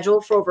same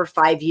schedule for over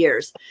 5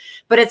 years,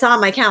 but it's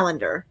on my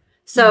calendar.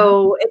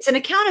 So it's an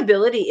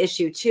accountability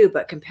issue too,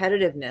 but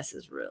competitiveness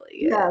is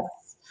really good. Yes.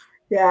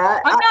 Yeah,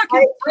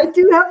 I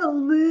do have a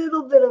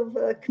little bit of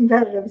a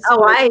competitive spirit.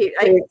 Oh, I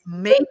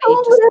maybe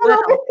just a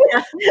little.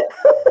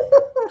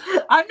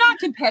 I'm not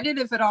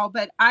competitive at all,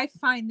 but I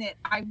find that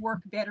I work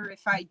better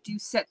if I do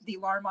set the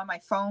alarm on my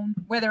phone,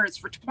 whether it's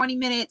for 20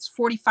 minutes,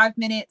 45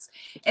 minutes,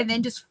 and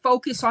then just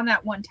focus on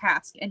that one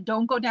task and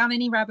don't go down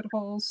any rabbit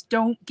holes.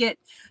 Don't get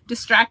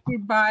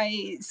distracted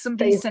by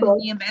somebody sending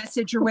me a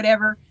message or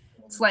whatever.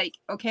 It's like,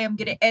 okay, I'm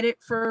going to edit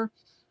for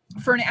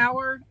an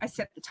hour. I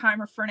set the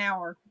timer for an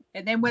hour.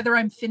 And then whether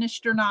I'm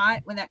finished or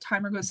not, when that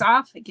timer goes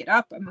off, I get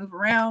up, I move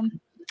around,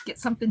 get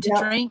something to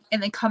drink,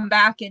 and then come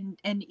back and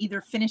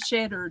either finish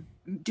it or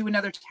do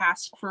another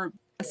task for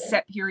a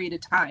set period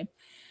of time.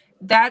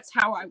 That's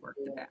how I work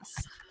the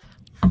best.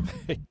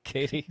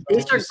 Katie,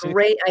 these are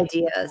great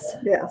ideas.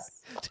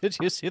 Yes. Did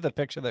you see the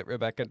picture that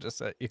Rebecca just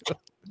sent you?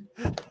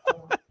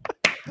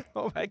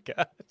 Oh my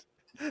God.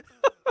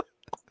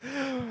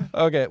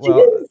 Okay, well, she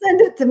didn't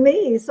send it to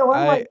me, so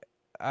I'll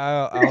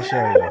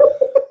show you.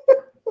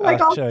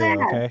 I'll show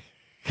you, okay?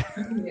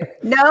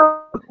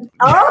 No.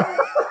 Oh.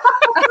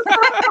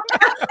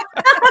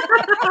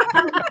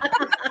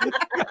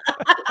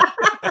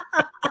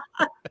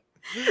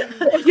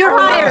 You're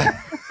hired.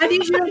 I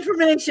need your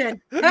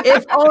information.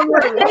 If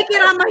only make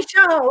it on my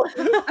show.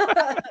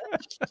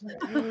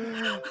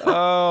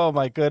 Oh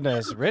my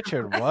goodness,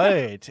 Richard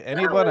White.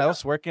 Anyone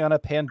else working on a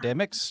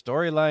pandemic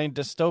storyline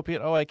dystopian?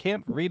 Oh, I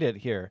can't read it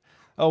here.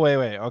 Oh, wait.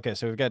 Okay,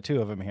 so we've got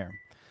two of them here.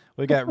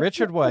 We got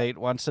Richard White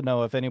wants to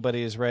know if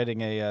anybody is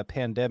writing a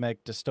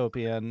pandemic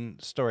dystopian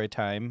story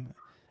time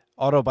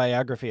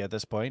autobiography at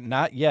this point.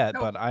 Not yet,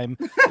 but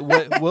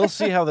we'll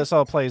see how this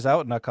all plays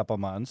out in a couple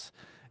months.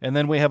 And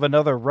then we have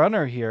another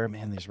runner here.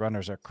 Man, these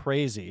runners are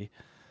crazy.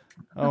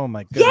 Oh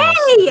my goodness.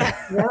 Yay!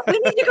 We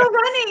need to go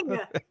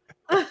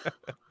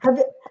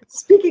running.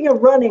 Speaking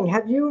of running,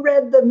 have you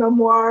read the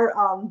memoir,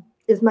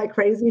 Is My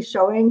Crazy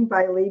Showing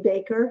by Lee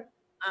Baker?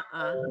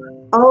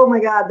 Oh my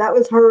God, that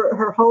was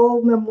her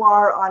whole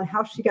memoir on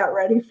how she got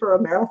ready for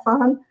a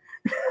marathon.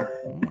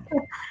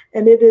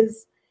 And it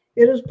is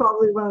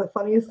probably one of the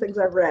funniest things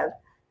I've read.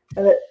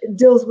 And it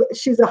deals with,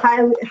 she's a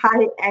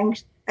high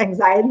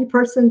anxiety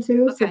person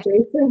too. Okay. So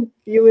Jason,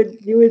 you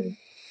would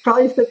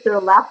probably sit there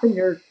laughing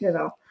your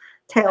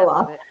tail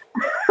off.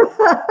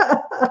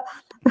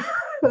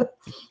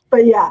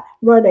 But yeah,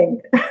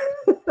 running.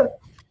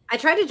 I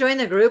tried to join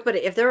the group, but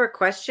if there were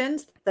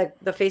questions, the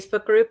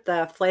Facebook group,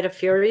 the Flight of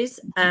Furies,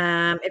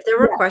 if there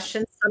were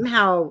questions,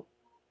 somehow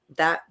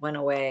that went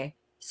away.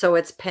 So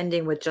it's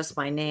pending with just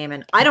my name,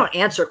 and I don't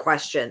answer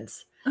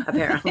questions,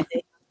 apparently.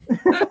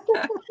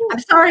 I'm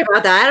sorry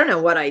about that. I don't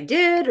know what I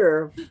did,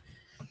 or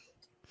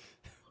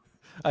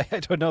I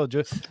don't know.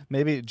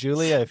 Maybe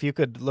Julia, if you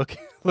could look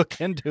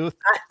into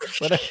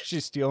whatever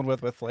she's dealing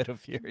with Flight of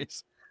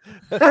Furies.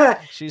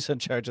 She's in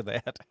charge of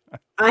that.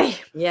 I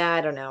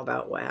don't know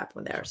about what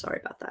happened there. Sorry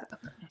about that.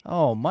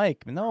 Oh,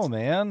 Mike, no,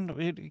 man.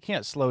 You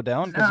can't slow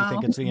down because you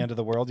think it's the end of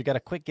the world. You got to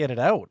quick get it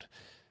out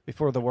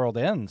before the world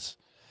ends.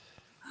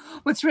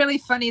 What's really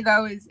funny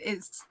though is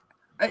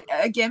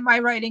again, my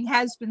writing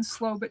has been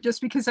slow, but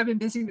just because I've been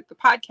busy with the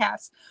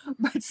podcast.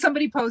 But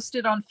somebody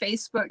posted on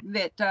Facebook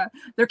that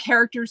their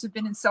characters have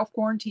been in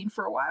self-quarantine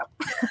for a while.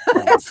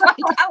 It's like,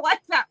 I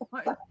like that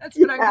one. That's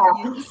what I'm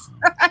going to use.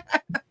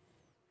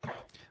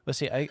 Well,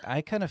 see,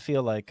 I kind of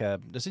feel like,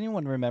 does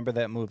anyone remember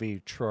that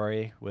movie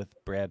Troy with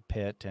Brad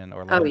Pitt and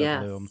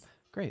Orlando Bloom?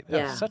 Great.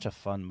 That was such a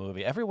fun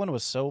movie. Everyone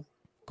was so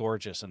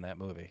gorgeous in that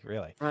movie,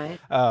 really. Right.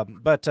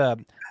 But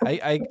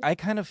I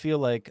kind of feel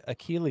like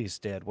Achilles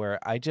did, where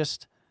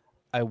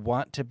I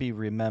want to be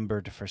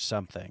remembered for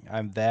something.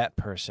 I'm that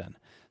person.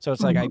 So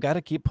it's like I got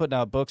to keep putting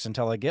out books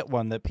until I get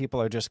one that people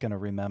are just going to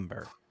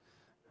remember.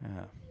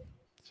 Yeah.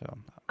 So.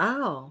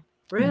 Oh,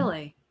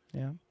 really?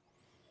 Yeah.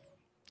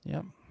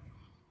 Yep.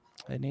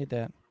 I need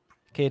that.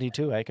 Katie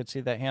too. I could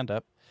see that hand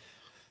up.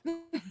 I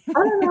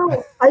don't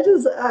know. I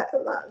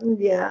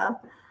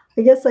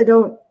guess I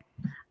don't.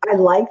 I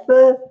like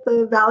the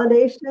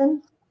validation,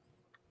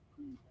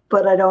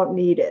 but I don't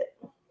need it.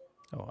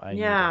 Oh, I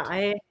need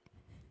it.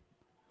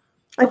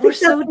 I think that's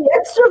the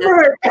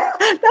extrovert.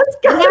 That's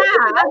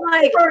I'm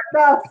like,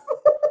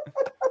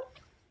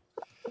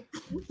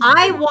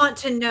 I want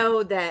to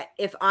know that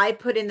if I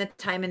put in the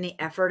time and the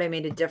effort, I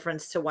made a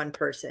difference to one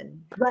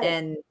person. Right.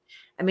 And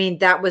I mean,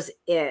 that was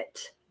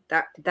it.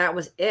 That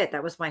was it.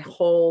 That was my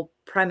whole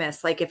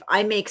premise. Like, if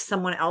I make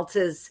someone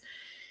else's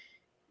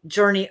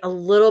journey a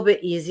little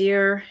bit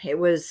easier, it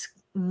was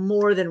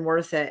more than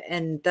worth it.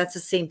 And that's the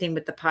same thing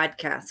with the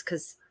podcast,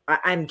 because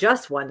I'm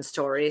just one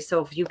story.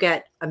 So if you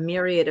get a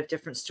myriad of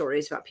different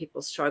stories about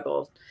people's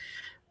struggle,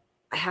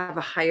 I have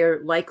a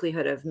higher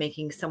likelihood of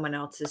making someone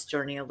else's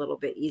journey a little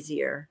bit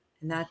easier.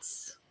 And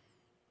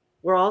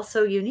we're all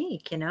so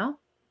unique, you know?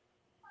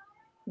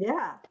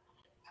 Yeah.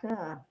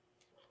 Yeah.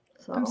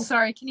 So. I'm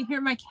sorry. Can you hear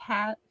my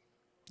cat?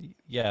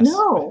 Yes.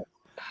 No.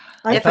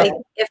 If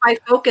I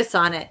focus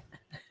on it.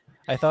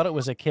 I thought it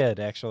was a kid,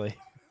 actually.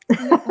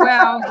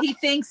 Well, he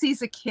thinks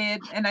he's a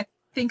kid, and I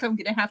think I'm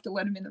going to have to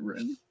let him in the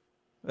room.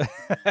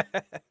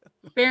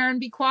 Baron,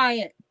 be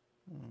quiet.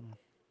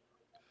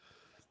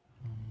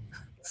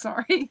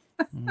 Sorry.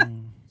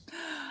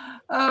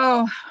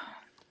 Oh,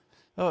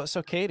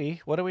 so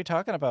Katie, what are we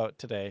talking about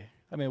today?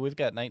 I mean, we've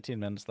got 19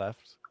 minutes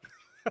left.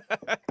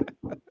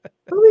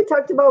 Well, we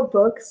talked about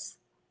books.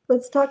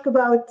 Let's talk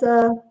about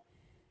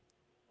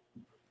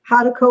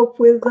how to cope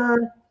with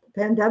the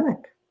pandemic.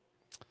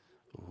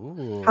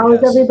 Ooh, how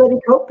is everybody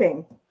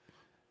coping?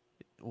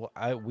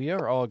 Well, we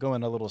are all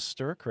going a little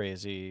stir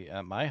crazy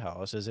at my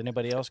house. Is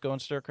anybody else going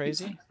stir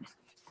crazy?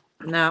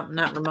 No,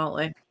 not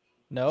remotely.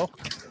 No?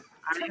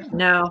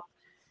 No.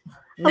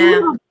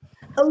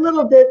 A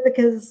little bit,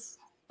 because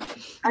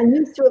I'm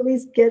used to at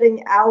least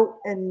getting out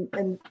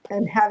and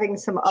having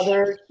some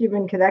other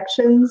human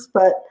connections,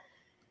 but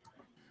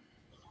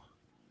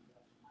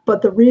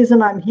the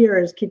reason I'm here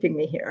is keeping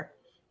me here,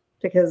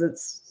 because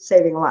it's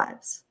saving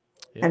lives.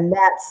 Yeah. And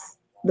that's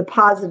the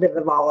positive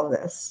of all of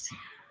this,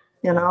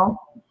 you know?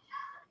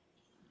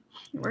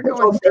 We're I told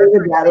going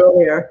David that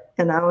earlier,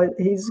 and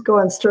he's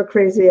going stir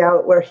crazy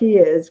out where he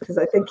is, because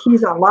I think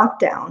he's on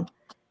lockdown,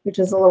 which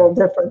is a little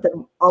different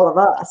than all of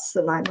us.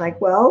 And I'm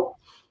like, well,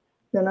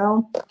 you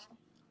know,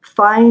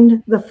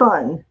 find the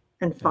fun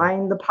and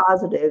find the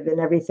positive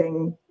in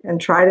everything, and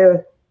try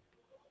to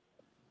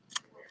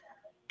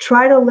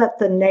let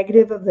the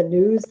negative of the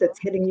news that's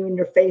hitting you in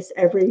your face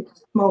every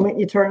moment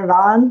you turn it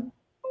on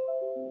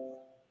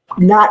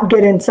not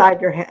get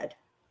inside your head.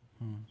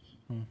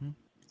 Mm-hmm.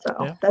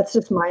 So that's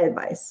just my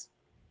advice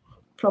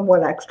from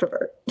one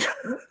extrovert.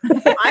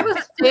 I was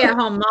a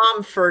stay-at-home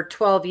mom for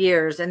 12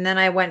 years, and then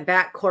I went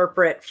back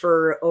corporate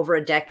for over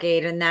a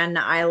decade, and then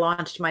I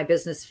launched my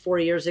business 4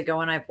 years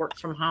ago, and I've worked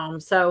from home.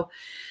 So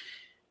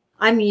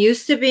I'm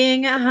used to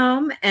being at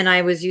home, and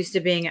I was used to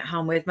being at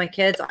home with my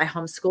kids. I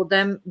homeschooled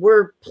them.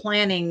 We're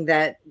planning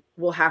that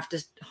we'll have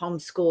to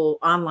homeschool,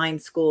 online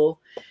school,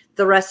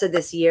 the rest of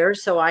this year.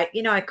 So I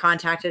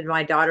contacted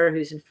my daughter,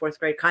 who's in 4th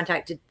grade,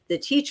 contacted the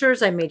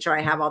teachers. I made sure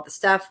I have all the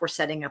stuff. We're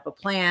setting up a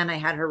plan. I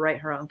had her write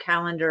her own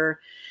calendar.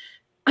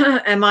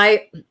 And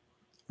my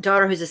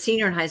daughter, who's a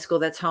senior in high school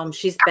that's home,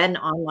 she's been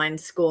online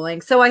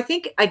schooling. So I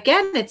think,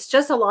 again, it's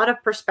just a lot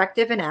of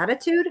perspective and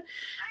attitude.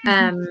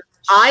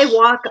 I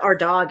walk our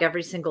dog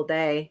every single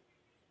day.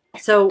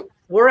 So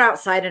we're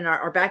outside, and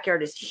our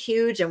backyard is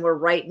huge, and we're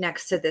right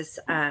next to this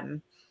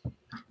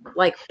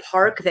like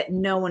park that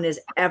no one is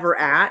ever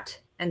at.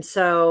 And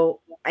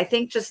so I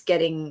think just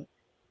getting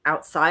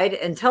outside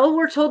until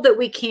we're told that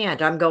we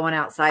can't, I'm going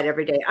outside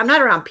every day. I'm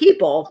not around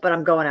people, but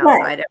I'm going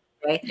outside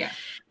every day. Yeah.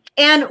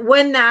 And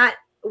when that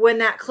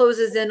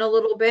closes in a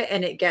little bit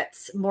and it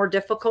gets more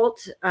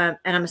difficult, and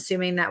I'm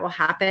assuming that will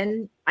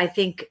happen, I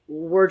think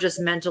we're just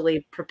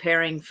mentally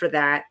preparing for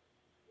that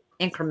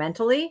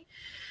incrementally.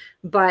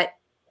 But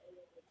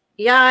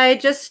yeah,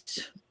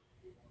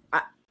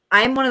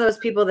 I'm one of those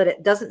people that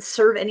it doesn't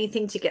serve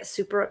anything to get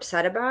super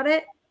upset about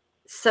it.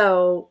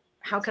 So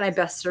how can I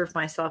best serve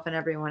myself and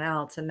everyone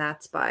else? And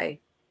that's by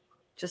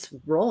just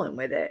rolling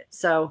with it.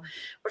 So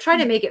we're trying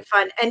to make it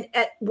fun. And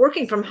at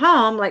working from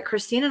home, like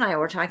Christine and I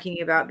were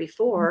talking about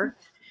before,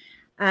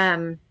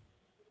 I'm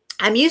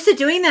used to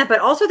doing that, but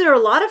also there are a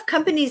lot of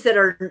companies that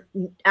are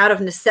out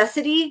of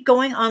necessity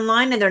going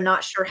online and they're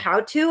not sure how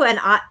to. And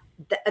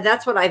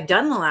that's what I've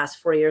done the last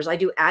 4 years. I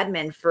do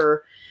admin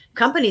for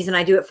companies and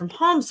I do it from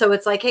home. So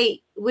it's like,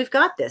 hey, we've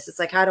got this. It's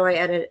like, how do I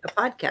edit a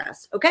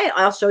podcast? Okay,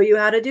 I'll show you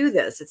how to do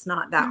this. It's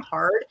not that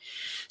hard.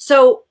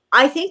 So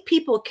I think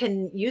people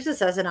can use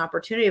this as an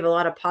opportunity of a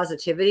lot of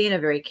positivity in a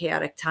very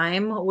chaotic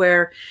time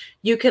where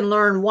you can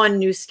learn, one,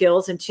 new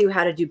skills, and two,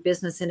 how to do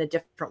business in a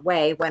different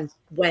way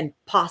when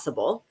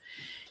possible.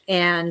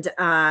 And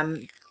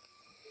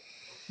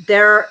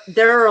there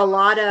are a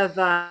lot of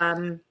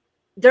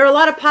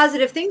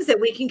positive things that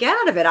we can get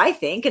out of it, I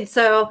think. And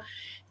so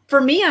for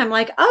me, I'm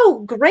like,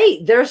 oh,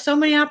 great. There are so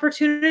many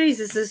opportunities.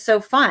 This is so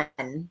fun.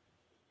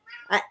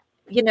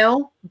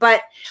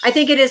 But I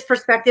think it is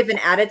perspective and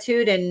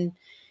attitude and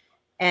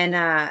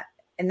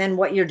then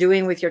what you're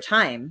doing with your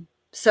time.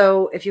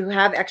 So if you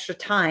have extra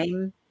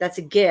time, that's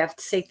a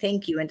gift. Say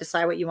thank you and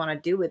decide what you want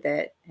to do with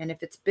it. And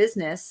if it's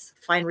business,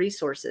 find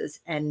resources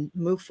and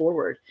move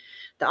forward.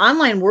 The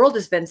online world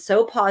has been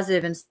so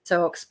positive and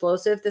so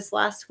explosive this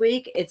last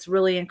week. It's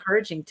really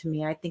encouraging to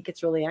me. I think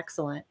it's really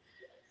excellent.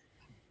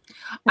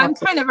 I'm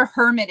kind of a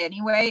hermit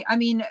anyway. I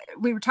mean,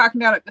 we were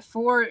talking about it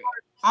before.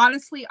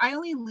 Honestly, I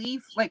only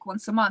leave like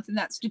once a month, and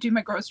that's to do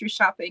my grocery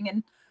shopping.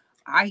 And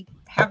I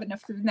have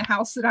enough food in the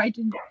house that I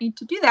didn't need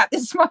to do that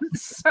this month.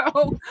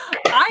 So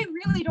I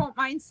really don't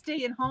mind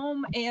staying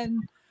home. And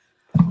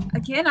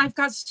again, I've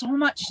got so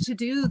much to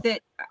do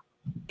that,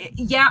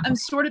 yeah, I'm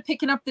sort of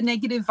picking up the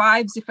negative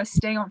vibes if I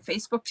stay on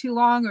Facebook too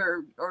long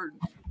or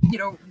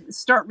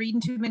start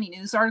reading too many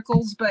news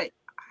articles. But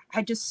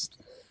I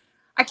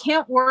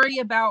can't worry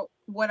about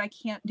what I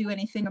can't do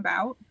anything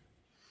about.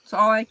 So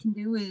all I can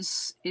do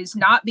is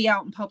not be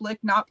out in public,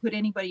 not put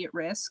anybody at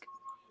risk.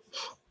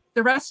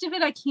 The rest of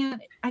it, I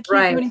can't do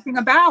anything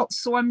about.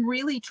 So I'm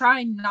really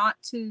trying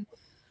not to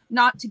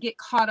get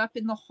caught up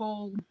in the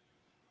whole,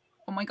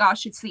 oh my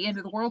gosh, it's the end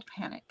of the world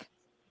panic.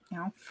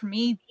 For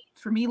me,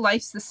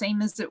 life's the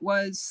same as it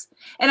was.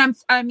 And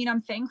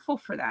I'm thankful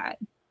for that.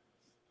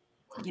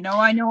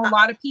 I know a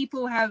lot of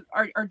people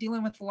are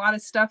dealing with a lot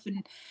of stuff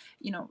and,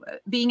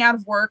 being out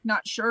of work,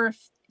 not sure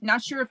if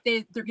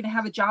they're going to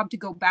have a job to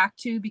go back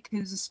to,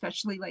 because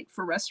especially like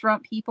for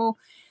restaurant people,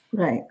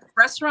 right.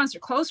 Restaurants are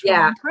closed for a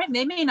long time.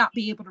 They may not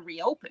be able to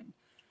reopen.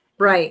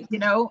 Right.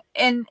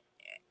 And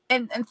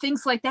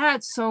things like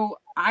that. So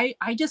I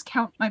just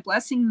count my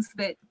blessings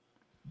that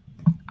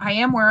I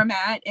am where I'm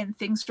at and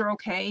things are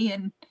okay.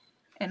 And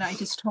I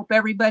just hope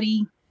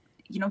everybody,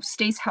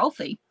 stays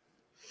healthy.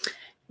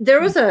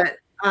 There was a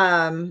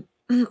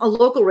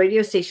local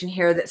radio station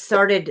here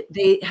that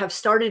they have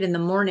started in the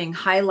morning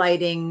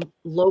highlighting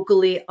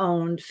locally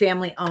owned,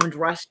 family owned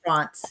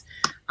restaurants,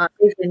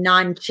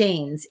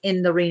 non-chains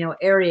in the Reno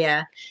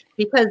area,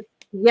 because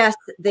yes,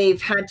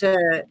 they've had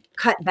to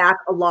cut back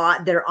a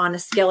lot. They're on a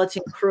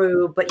skeleton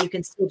crew, but you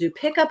can still do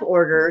pickup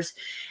orders.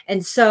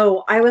 And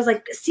so I was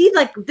like, see,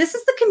 like this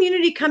is the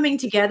community coming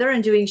together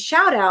and doing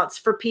shout outs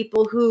for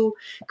people who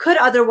could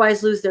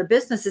otherwise lose their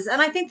businesses.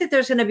 And I think that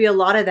there's going to be a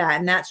lot of that.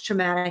 And that's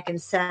traumatic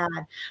and sad.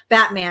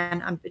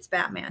 Batman, it's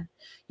Batman.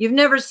 You've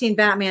never seen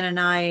Batman and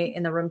I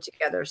in the room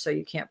together, so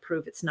you can't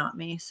prove it's not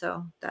me.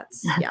 So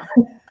that's, yeah.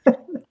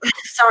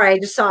 Sorry, I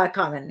just saw a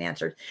comment and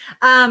answered.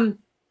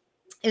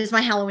 It was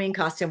my Halloween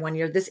costume one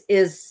year. This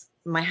is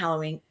my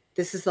Halloween.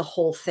 This is the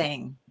whole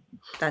thing.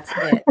 That's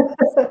it.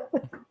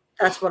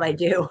 That's what I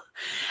do.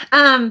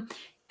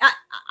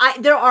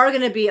 There are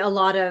going to be a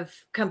lot of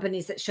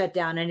companies that shut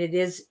down, and it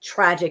is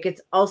tragic.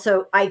 It's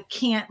also,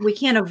 we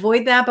can't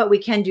avoid that, but we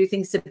can do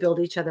things to build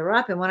each other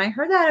up. And when I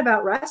heard that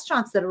about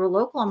restaurants that are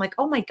local, I'm like,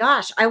 oh my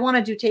gosh, I want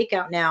to do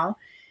takeout now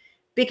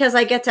because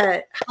I get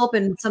to help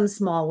in some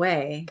small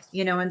way,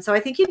 And so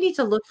I think you need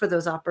to look for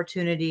those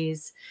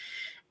opportunities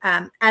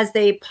as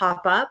they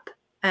pop up,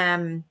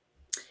 and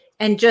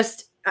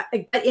just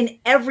in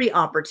every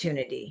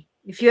opportunity.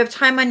 If you have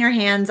time on your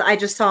hands, I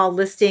just saw a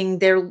listing.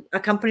 They're a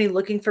company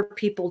looking for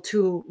people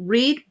to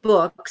read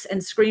books and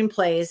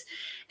screenplays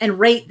and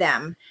rate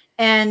them.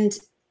 And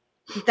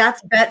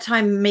that's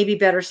time maybe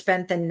better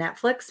spent than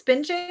Netflix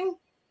binging.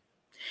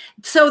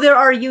 So there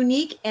are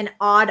unique and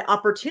odd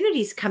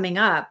opportunities coming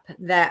up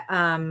that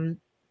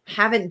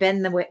haven't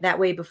been that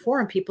way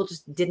before, and people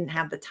just didn't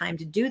have the time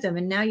to do them.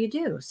 And now you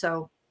do.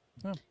 So,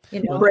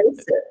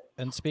 embrace it.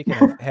 And speaking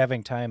of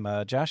having time,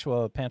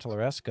 Joshua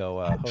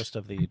Pantalaresco, host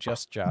of the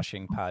Just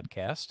Joshing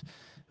podcast,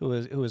 who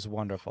is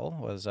wonderful,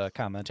 was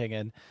commenting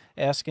and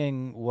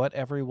asking what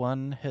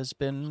everyone has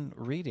been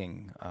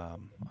reading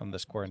on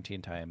this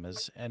quarantine time.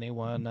 Is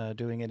anyone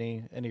doing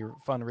any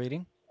fun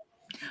reading?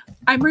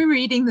 I'm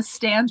rereading The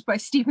Stand by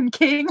Stephen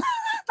King.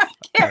 I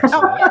can't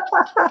Excellent. help it.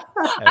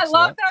 I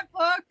love Excellent. that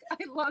book. I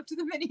loved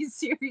the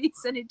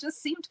miniseries, and it just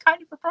seemed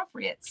kind of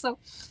appropriate. So,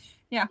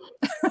 yeah.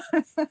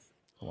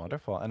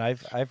 Wonderful. And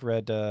I've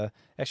read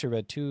actually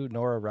read 2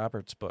 Nora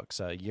Roberts books,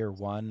 Year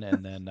One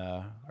and then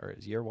or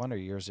Year One or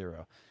Year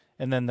Zero,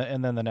 and then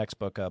the next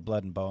book,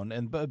 Blood and Bone,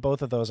 and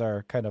both of those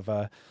are kind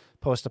of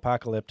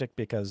post-apocalyptic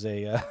because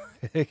a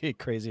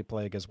crazy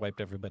plague has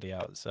wiped everybody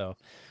out. So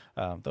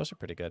those are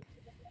pretty good.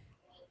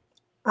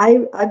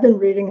 I've been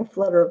reading A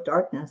Flutter of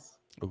Darkness.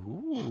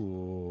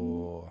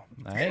 Ooh,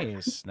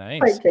 nice, By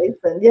nice.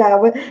 Jason. Yeah,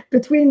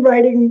 between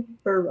writing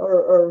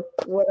or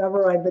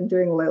whatever I've been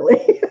doing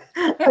lately,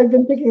 I've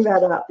been picking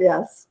that up.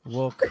 Yes.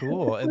 Well,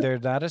 cool. And they're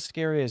not as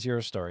scary as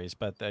your stories,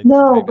 but I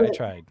but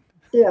tried.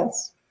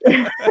 yes.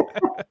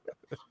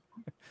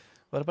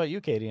 What about you,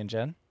 Katie and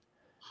Jen?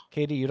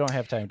 Katie, you don't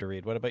have time to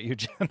read. What about you,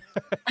 Jen?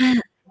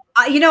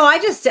 I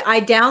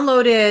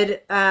downloaded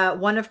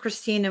one of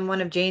Christine and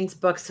one of Jane's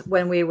books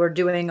when we were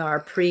doing our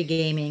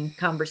pre-gaming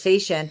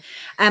conversation.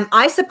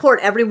 I support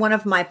every one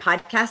of my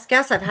podcast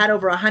guests. I've had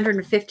over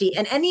 150,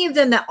 and any of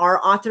them that are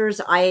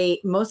authors,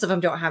 most of them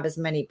don't have as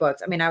many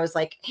books. I mean, I was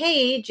like,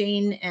 hey,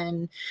 Jane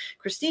and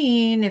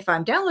Christine, if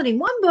I'm downloading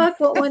one book,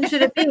 what one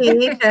should it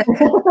be?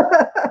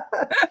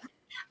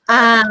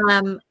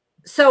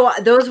 So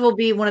those will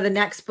be one of the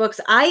next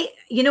books.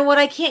 You know what?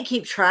 I can't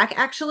keep track.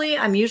 Actually,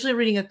 I'm usually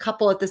reading a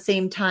couple at the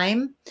same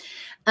time.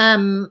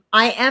 I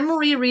am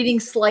rereading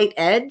Slight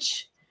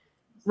Edge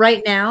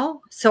right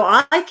now, so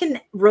I can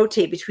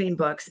rotate between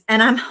books.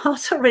 And I'm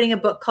also reading a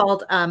book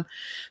called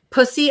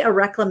Pussy, a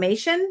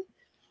Reclamation.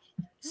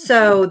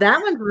 So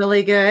that one's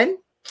really good.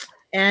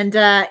 And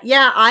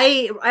yeah,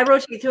 I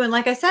rotate through. And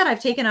like I said,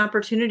 I've taken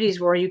opportunities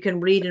where you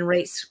can read and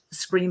rate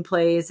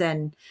screenplays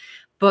and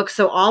books.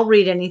 So I'll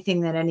read anything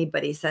that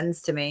anybody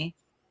sends to me,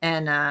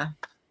 and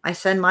I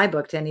send my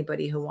book to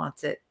anybody who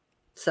wants it.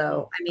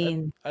 So I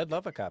mean, I'd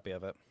love a copy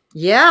of it.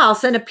 Yeah, I'll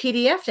send a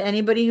PDF to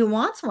anybody who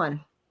wants one.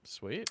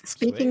 Sweet.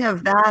 Speaking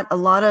of that, a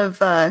lot of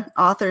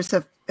authors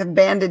have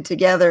banded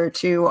together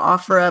to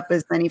offer up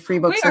as many free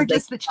books We are as they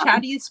just the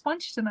chattiest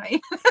bunch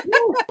tonight.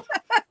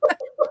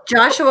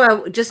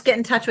 Joshua, just get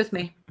in touch with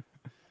me.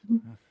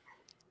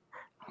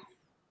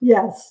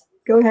 Yes.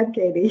 Go ahead,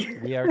 Katie.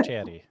 We are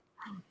chatty.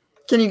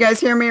 Can you guys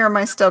hear me, or am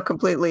I still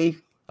completely?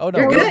 Oh no,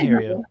 You're we good. can hear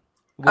you.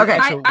 Okay.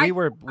 So we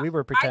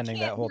were pretending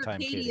that whole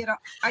time, Katie.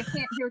 I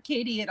can't hear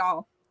Katie at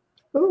all.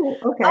 Ooh,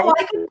 okay. Oh,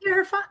 I can hear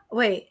her fine.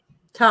 Wait,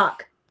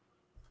 talk.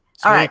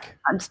 All right, Speak.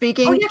 I'm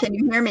speaking. Oh, yeah. Can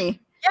you hear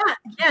me?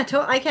 Yeah,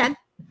 I can.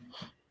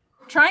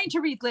 Trying to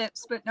read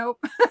lips, but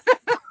nope.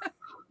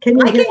 Can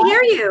you I can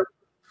hear you.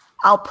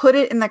 I'll put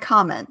it in the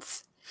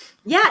comments.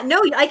 Yeah,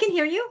 no, I can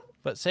hear you.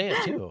 But say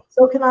it too.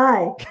 So can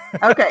I.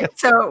 Okay,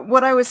 so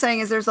what I was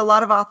saying is there's a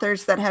lot of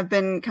authors that have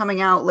been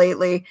coming out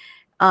lately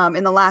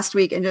in the last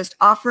week and just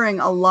offering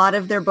a lot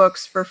of their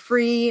books for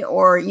free,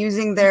 or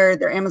using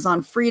their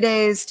Amazon free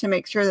days to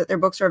make sure that their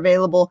books are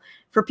available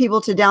for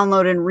people to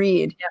download and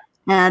read. Yeah.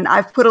 And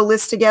I've put a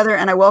list together,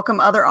 and I welcome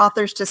other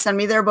authors to send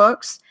me their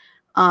books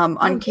on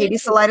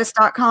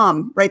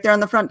katiesolitis.com, right there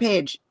on the front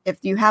page. If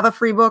you have a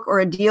free book or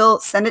a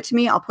deal, send it to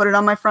me. I'll put it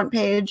on my front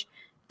page.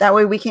 That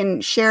way we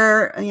can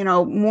share,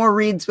 more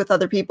reads with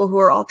other people who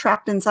are all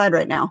trapped inside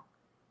right now.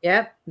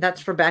 Yep,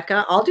 that's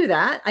Rebecca. I'll do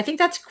that. I think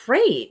that's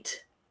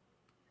great.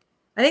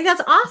 I think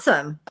that's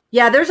awesome.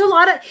 Yeah, there's a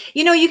lot of,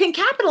 you can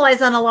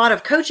capitalize on a lot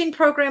of coaching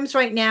programs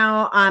right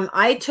now.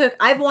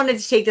 I've wanted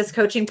to take this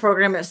coaching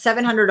program at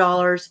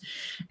 $700,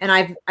 and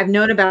I've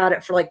known about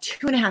it for like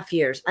 2.5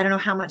 years. I don't know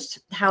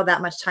how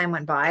that much time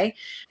went by,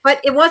 but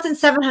it wasn't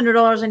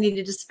 $700 I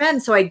needed to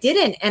spend. So I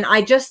didn't. And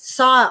I just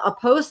saw a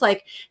post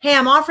like, hey,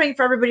 I'm offering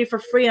for everybody for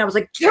free. And I was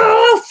like,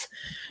 yes,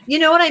 you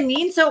know what I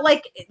mean? So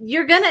like,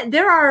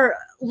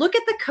 look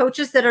at the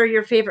coaches that are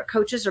your favorite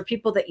coaches or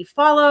people that you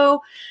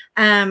follow,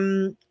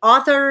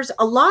 authors,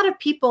 a lot of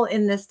people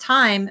in this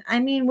time. I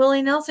mean,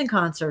 Willie Nelson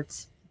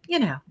concerts,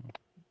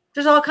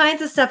 there's all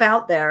kinds of stuff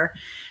out there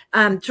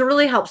to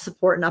really help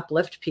support and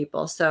uplift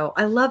people. So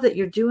I love that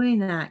you're doing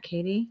that,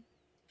 Katie.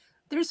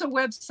 There's a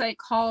website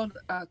called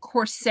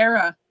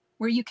Coursera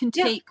where you can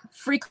take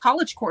free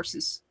college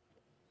courses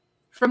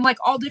from like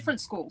all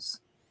different schools.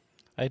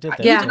 I did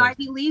that. Even too.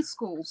 Ivy League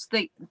schools,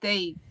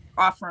 they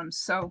offer them.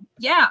 So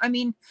yeah, I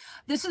mean,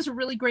 this is a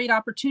really great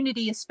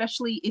opportunity,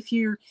 especially if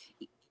you're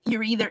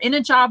either in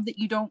a job that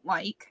you don't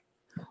like,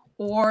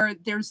 or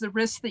there's the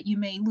risk that you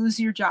may lose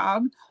your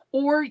job,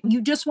 or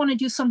you just want to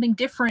do something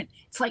different.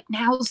 It's like,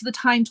 now's the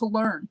time to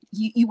learn.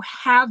 You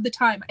have the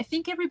time. I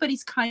think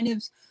everybody's kind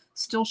of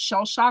still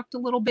shell-shocked a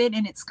little bit,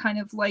 and it's kind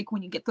of like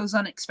when you get those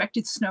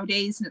unexpected snow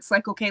days and it's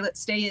like, okay,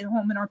 let's stay at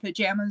home in our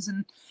pajamas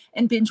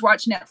and binge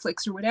watch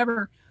Netflix or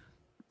whatever.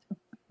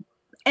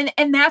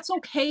 and that's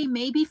okay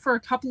maybe for a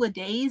couple of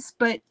days,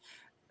 but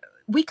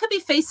we could be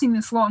facing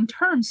this long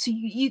term. So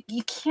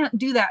you can't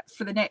do that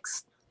for the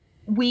next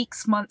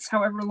weeks, months,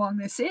 however long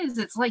this is.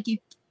 It's like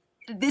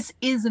this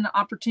is an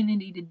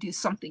opportunity to do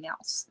something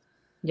else.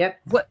 Yep.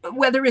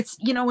 Whether it's,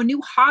 you know, a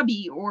new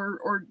hobby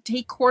or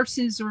take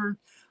courses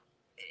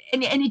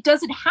and it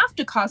doesn't have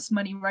to cost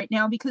money right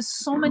now, because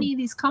so many of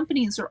these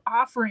companies are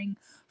offering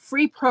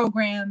free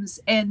programs.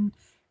 And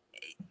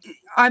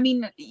I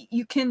mean,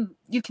 you can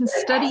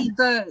study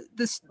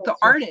the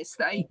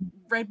artist. I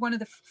read one of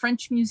the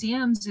French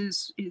museums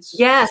is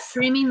yes,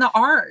 streaming the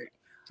art.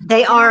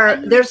 They are.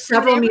 There's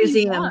several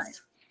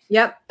museums.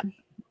 Yep.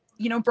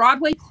 You know,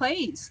 Broadway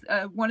plays.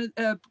 One of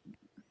the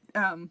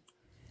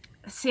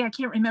I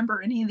can't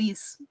remember any of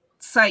these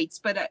sites,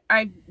 but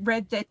I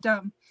read that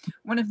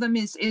one of them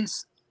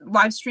is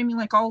live streaming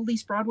like all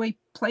these Broadway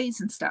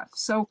plays and stuff.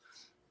 So,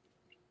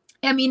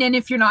 I mean, and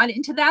if you're not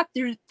into that,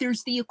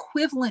 there's the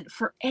equivalent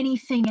for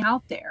anything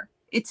out there.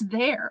 It's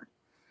there.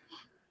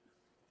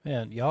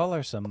 Man, y'all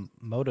are some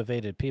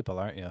motivated people,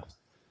 aren't you?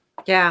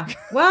 Yeah.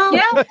 Well,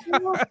 yeah.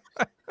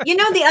 You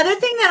know, the other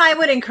thing that I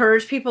would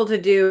encourage people to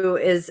do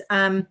is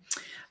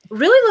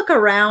really look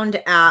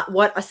around at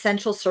what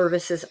essential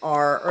services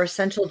are or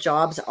essential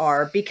jobs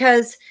are,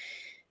 because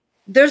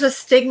there's a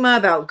stigma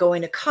about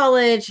going to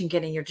college and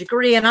getting your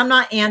degree. And I'm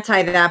not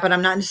anti that, but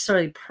I'm not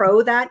necessarily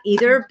pro that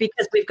either,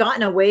 because we've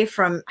gotten away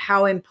from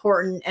how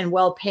important and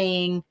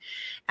well-paying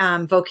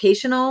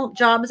vocational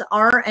jobs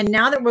are. And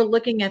now that we're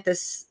looking at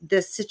this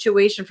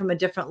situation from a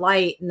different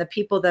light, and the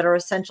people that are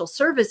essential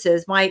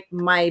services,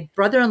 my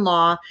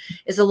brother-in-law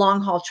is a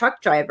long haul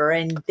truck driver,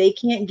 and they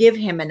can't give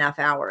him enough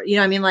hours. You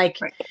know what I mean? Like,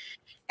 right.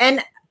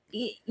 And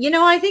you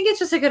know, I think it's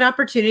just a good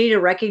opportunity to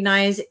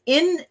recognize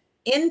in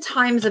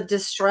times of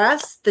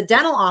distress, the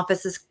dental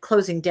office is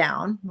closing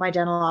down. My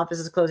dental office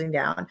is closing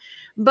down,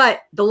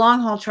 but the long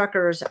haul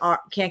truckers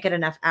can't get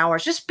enough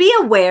hours. Just be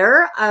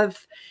aware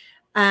of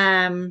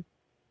who.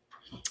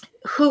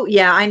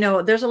 Yeah, I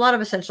know there's a lot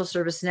of essential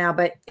service now,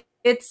 but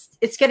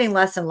it's getting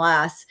less and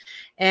less.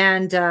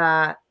 And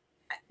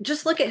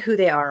just look at who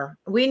they are.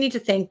 We need to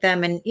thank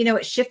them. And you know,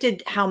 it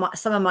shifted how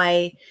some of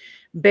my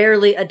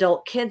barely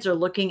adult kids are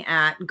looking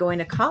at going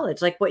to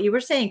college. Like what you were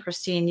saying,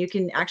 Christine, you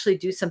can actually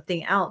do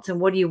something else.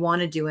 And what do you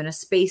want to do in a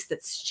space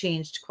that's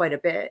changed quite a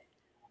bit?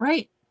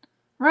 Right.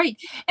 Right.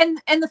 And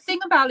the thing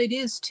about it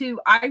is too,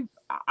 I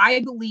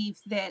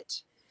believe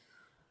that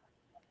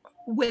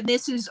when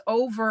this is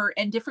over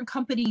and different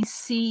companies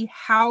see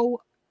how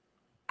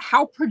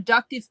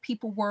productive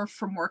people were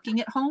from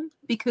working at home,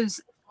 because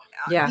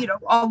yeah, you know,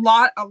 a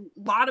lot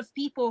of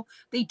people,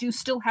 they do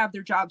still have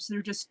their jobs.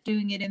 They're just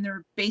doing it in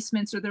their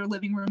basements or their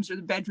living rooms or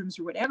the bedrooms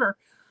or whatever.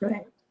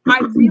 Right. I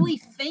really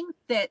think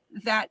that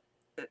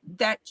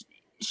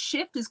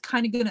shift is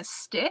kind of going to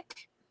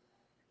stick.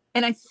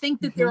 And I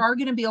think that there are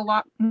going to be a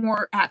lot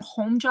more at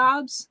home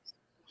jobs.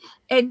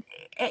 And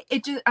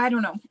it just, I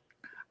don't know.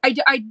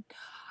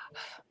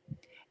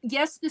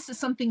 Yes, this is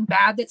something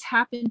bad that's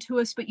happened to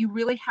us, but you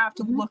really have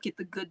to look at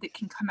the good that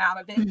can come out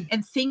of it.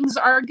 And things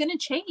are going to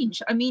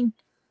change. I mean,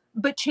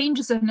 but change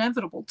is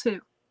inevitable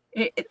too.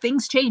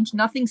 Things change.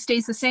 Nothing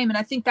stays the same. And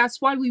I think that's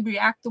why we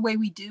react the way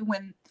we do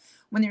when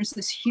there's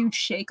this huge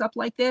shakeup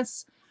like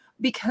this,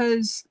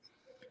 because,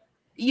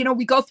 you know,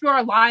 we go through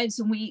our lives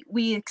and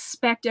we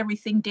expect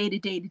everything day to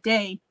day to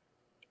day.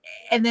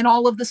 And then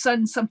all of a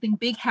sudden something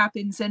big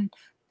happens, and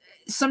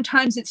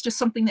sometimes it's just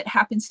something that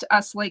happens to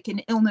us, like an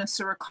illness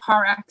or a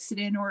car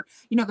accident, or,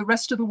 you know, the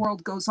rest of the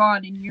world goes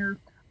on and you're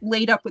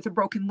laid up with a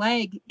broken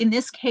leg. In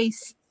this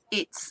case,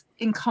 it's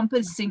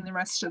encompassing the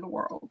rest of the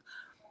world,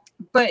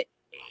 but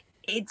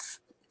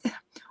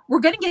we're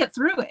going to get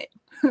through it.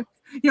 You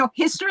know,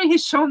 history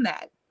has shown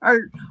that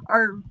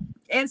our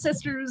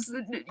ancestors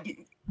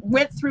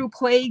went through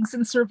plagues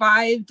and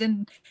survived.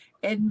 And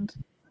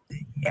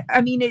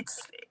I mean,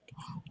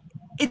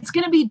 it's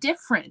going to be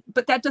different,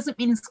 but that doesn't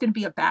mean it's going to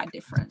be a bad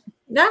different.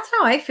 That's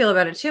how I feel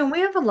about it too. And we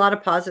have a lot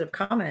of positive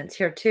comments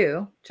here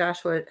too.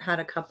 Joshua had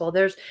a couple.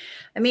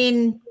 I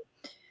mean,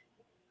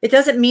 it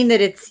doesn't mean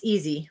that it's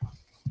easy.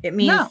 It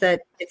means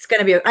that it's going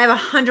to be, I have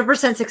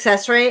 100%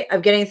 success rate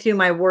of getting through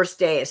my worst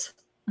days.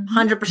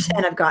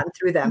 100% I've gotten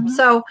through them.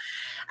 So,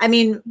 I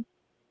mean,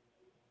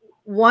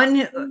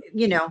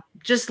 you know,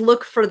 just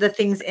look for the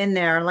things in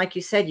there. And like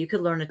you said, you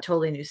could learn a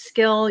totally new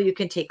skill. You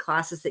can take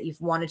classes that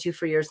you've wanted to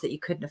for years that you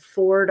couldn't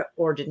afford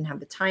or didn't have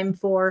the time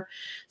for.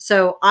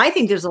 So I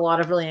think there's a lot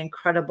of really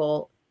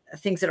incredible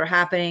things that are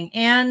happening,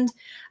 and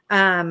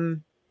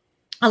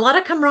a lot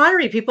of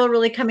camaraderie. People are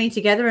really coming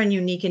together in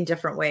unique and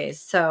different ways.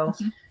 So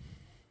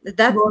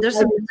there's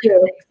some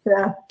too.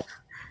 Yeah.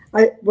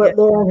 What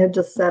Lauren had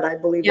just said, I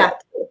believe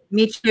that too.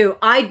 Me too.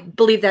 I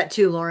believe that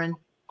too, Lauren.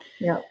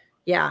 Yeah.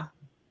 Yeah.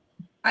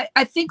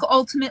 I think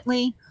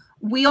ultimately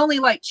we only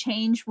like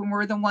change when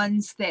we're the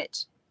ones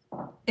that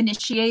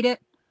initiate it.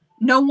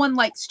 No one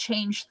likes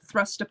change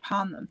thrust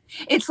upon them.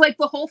 It's like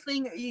the whole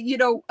thing, you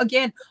know,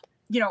 again,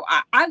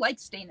 I like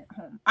staying at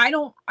home. I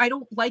don't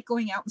like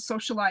going out and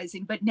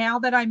socializing, but now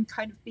that I'm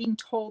kind of being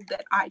told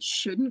that I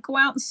shouldn't go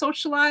out and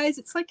socialize,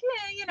 it's like,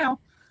 yeah,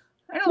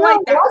 I don't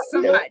like that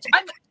so much.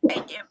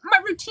 My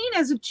routine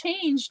hasn't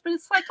changed, but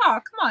it's like, oh,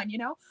 come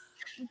on,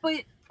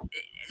 But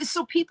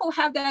so people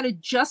have that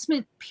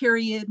adjustment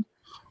period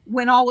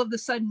when all of a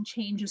sudden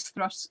change is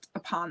thrust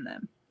upon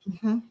them.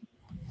 Mm-hmm.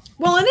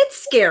 Well, and it's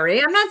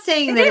scary. I'm not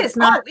saying that it's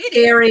not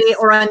scary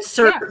or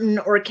uncertain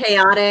or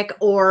chaotic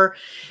or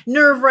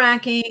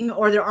nerve-wracking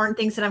or there aren't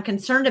things that I'm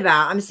concerned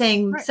about. I'm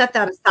saying set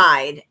that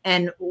aside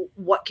and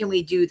what can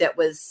we do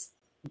that's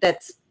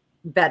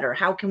better?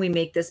 How can we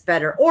make this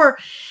better? Or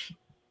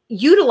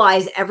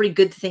utilize every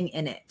good thing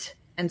in it.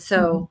 And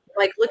so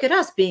like, look at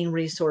us being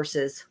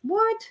resources.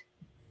 What?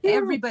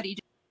 Everybody.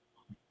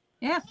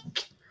 Yeah.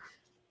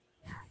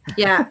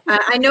 Yeah,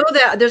 I know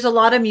that there's a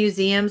lot of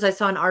museums. I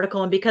saw an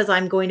article, and because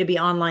I'm going to be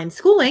online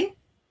schooling,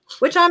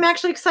 which I'm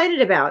actually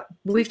excited about.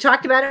 We've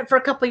talked about it for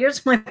a couple of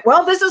years. I'm like,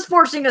 well, this is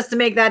forcing us to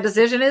make that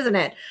decision, isn't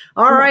it?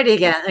 All righty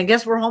again. I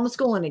guess we're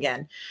homeschooling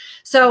again.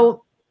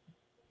 So,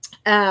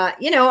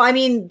 I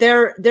mean,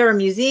 there are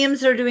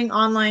museums that are doing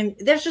online.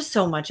 There's just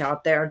so much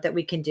out there that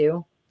we can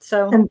do.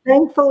 So, and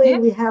thankfully,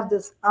 we have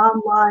this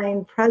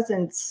online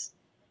presence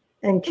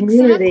and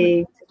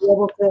community to be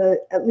able to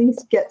at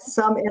least get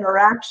some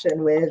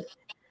interaction with.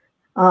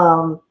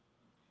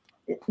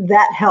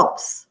 That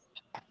helps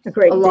a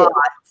great deal.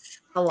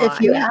 A lot.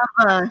 If you have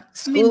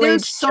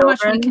there's so much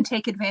we can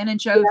take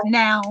advantage of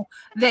now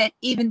that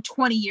even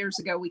 20 years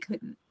ago we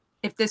couldn't.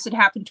 If this had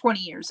happened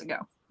 20 years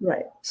ago,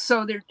 right?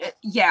 So there,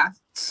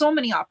 so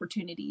many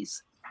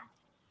opportunities.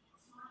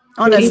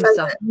 I want to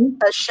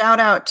send a shout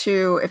out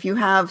to, if you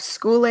have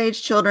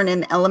school-age children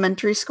in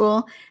elementary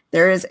school,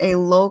 there is a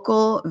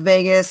local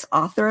Vegas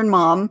author and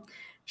mom.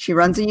 She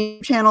runs a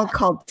YouTube channel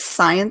called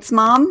Science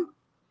Mom,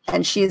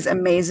 and she is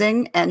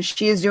amazing. And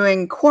she is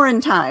doing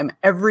quarantine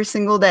every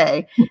single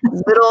day,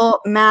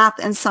 little math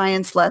and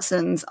science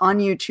lessons on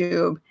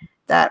YouTube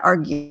that are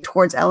geared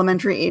towards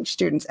elementary age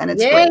students. And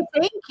it's great.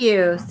 Thank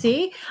you.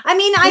 See, I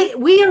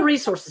mean, we are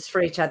resources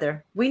for each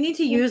other. We need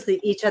to use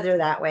each other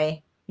that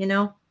way,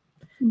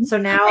 So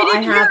now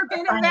I have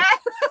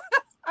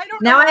I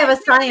don't now know. I have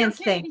a science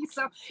thing. Katie,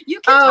 so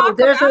you can talk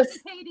there's about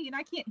Katie, and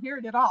I can't hear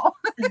it at all.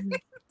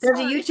 There's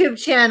a YouTube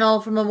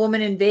channel from a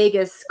woman in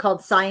Vegas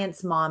called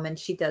Science Mom, and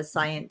she does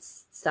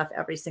science stuff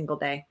every single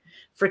day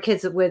for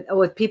kids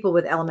with people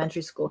with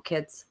elementary school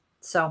kids.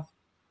 So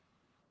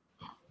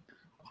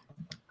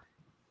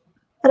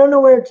I don't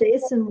know where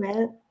Jason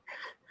went.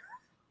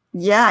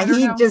 Yeah,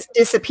 he just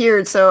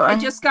disappeared. So I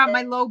just got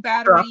my low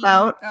battery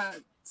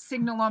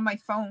signal on my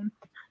phone.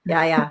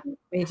 Yeah,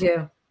 me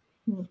too.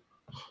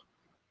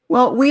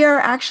 Well, we are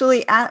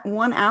actually at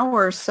 1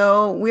 hour,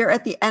 so we're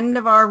at the end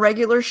of our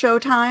regular show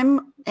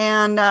time.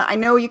 And I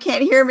know you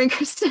can't hear me,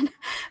 Kristen,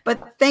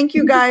 but thank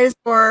you guys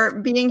for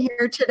being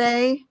here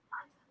today.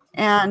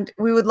 And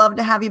we would love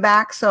to have you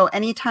back. So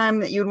anytime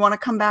that you'd want to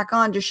come back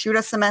on, just shoot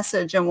us a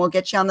message and we'll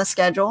get you on the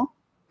schedule.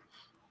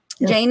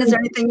 Yes. Jane, is there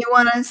anything you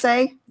want to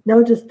say?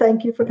 No, just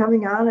thank you for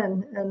coming on.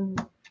 And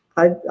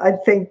I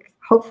think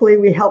hopefully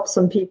we help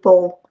some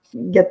people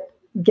get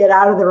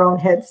out of their own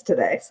heads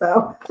today.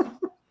 So.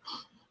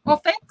 Well,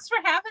 thanks for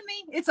having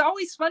me. It's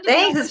always fun to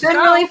Thanks. It's been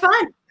really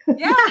fun.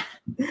 Yeah.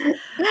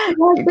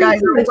 You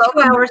guys are a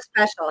 2-hour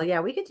special. Yeah,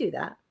 we could do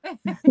that.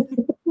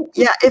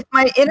 Yeah, if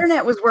my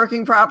internet was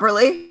working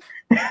properly.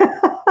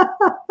 I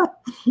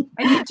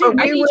need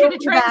you to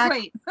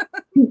translate.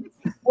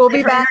 We'll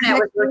be back. If her internet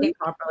was working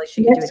properly,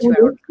 she could do a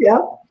 2-hour. Yeah.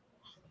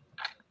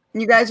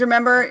 You guys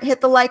remember, hit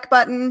the like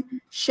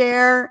button,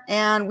 share,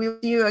 and we'll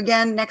see you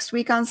again next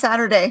week on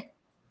Saturday.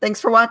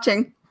 Thanks for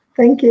watching.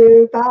 Thank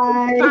you.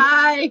 Bye.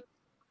 Bye.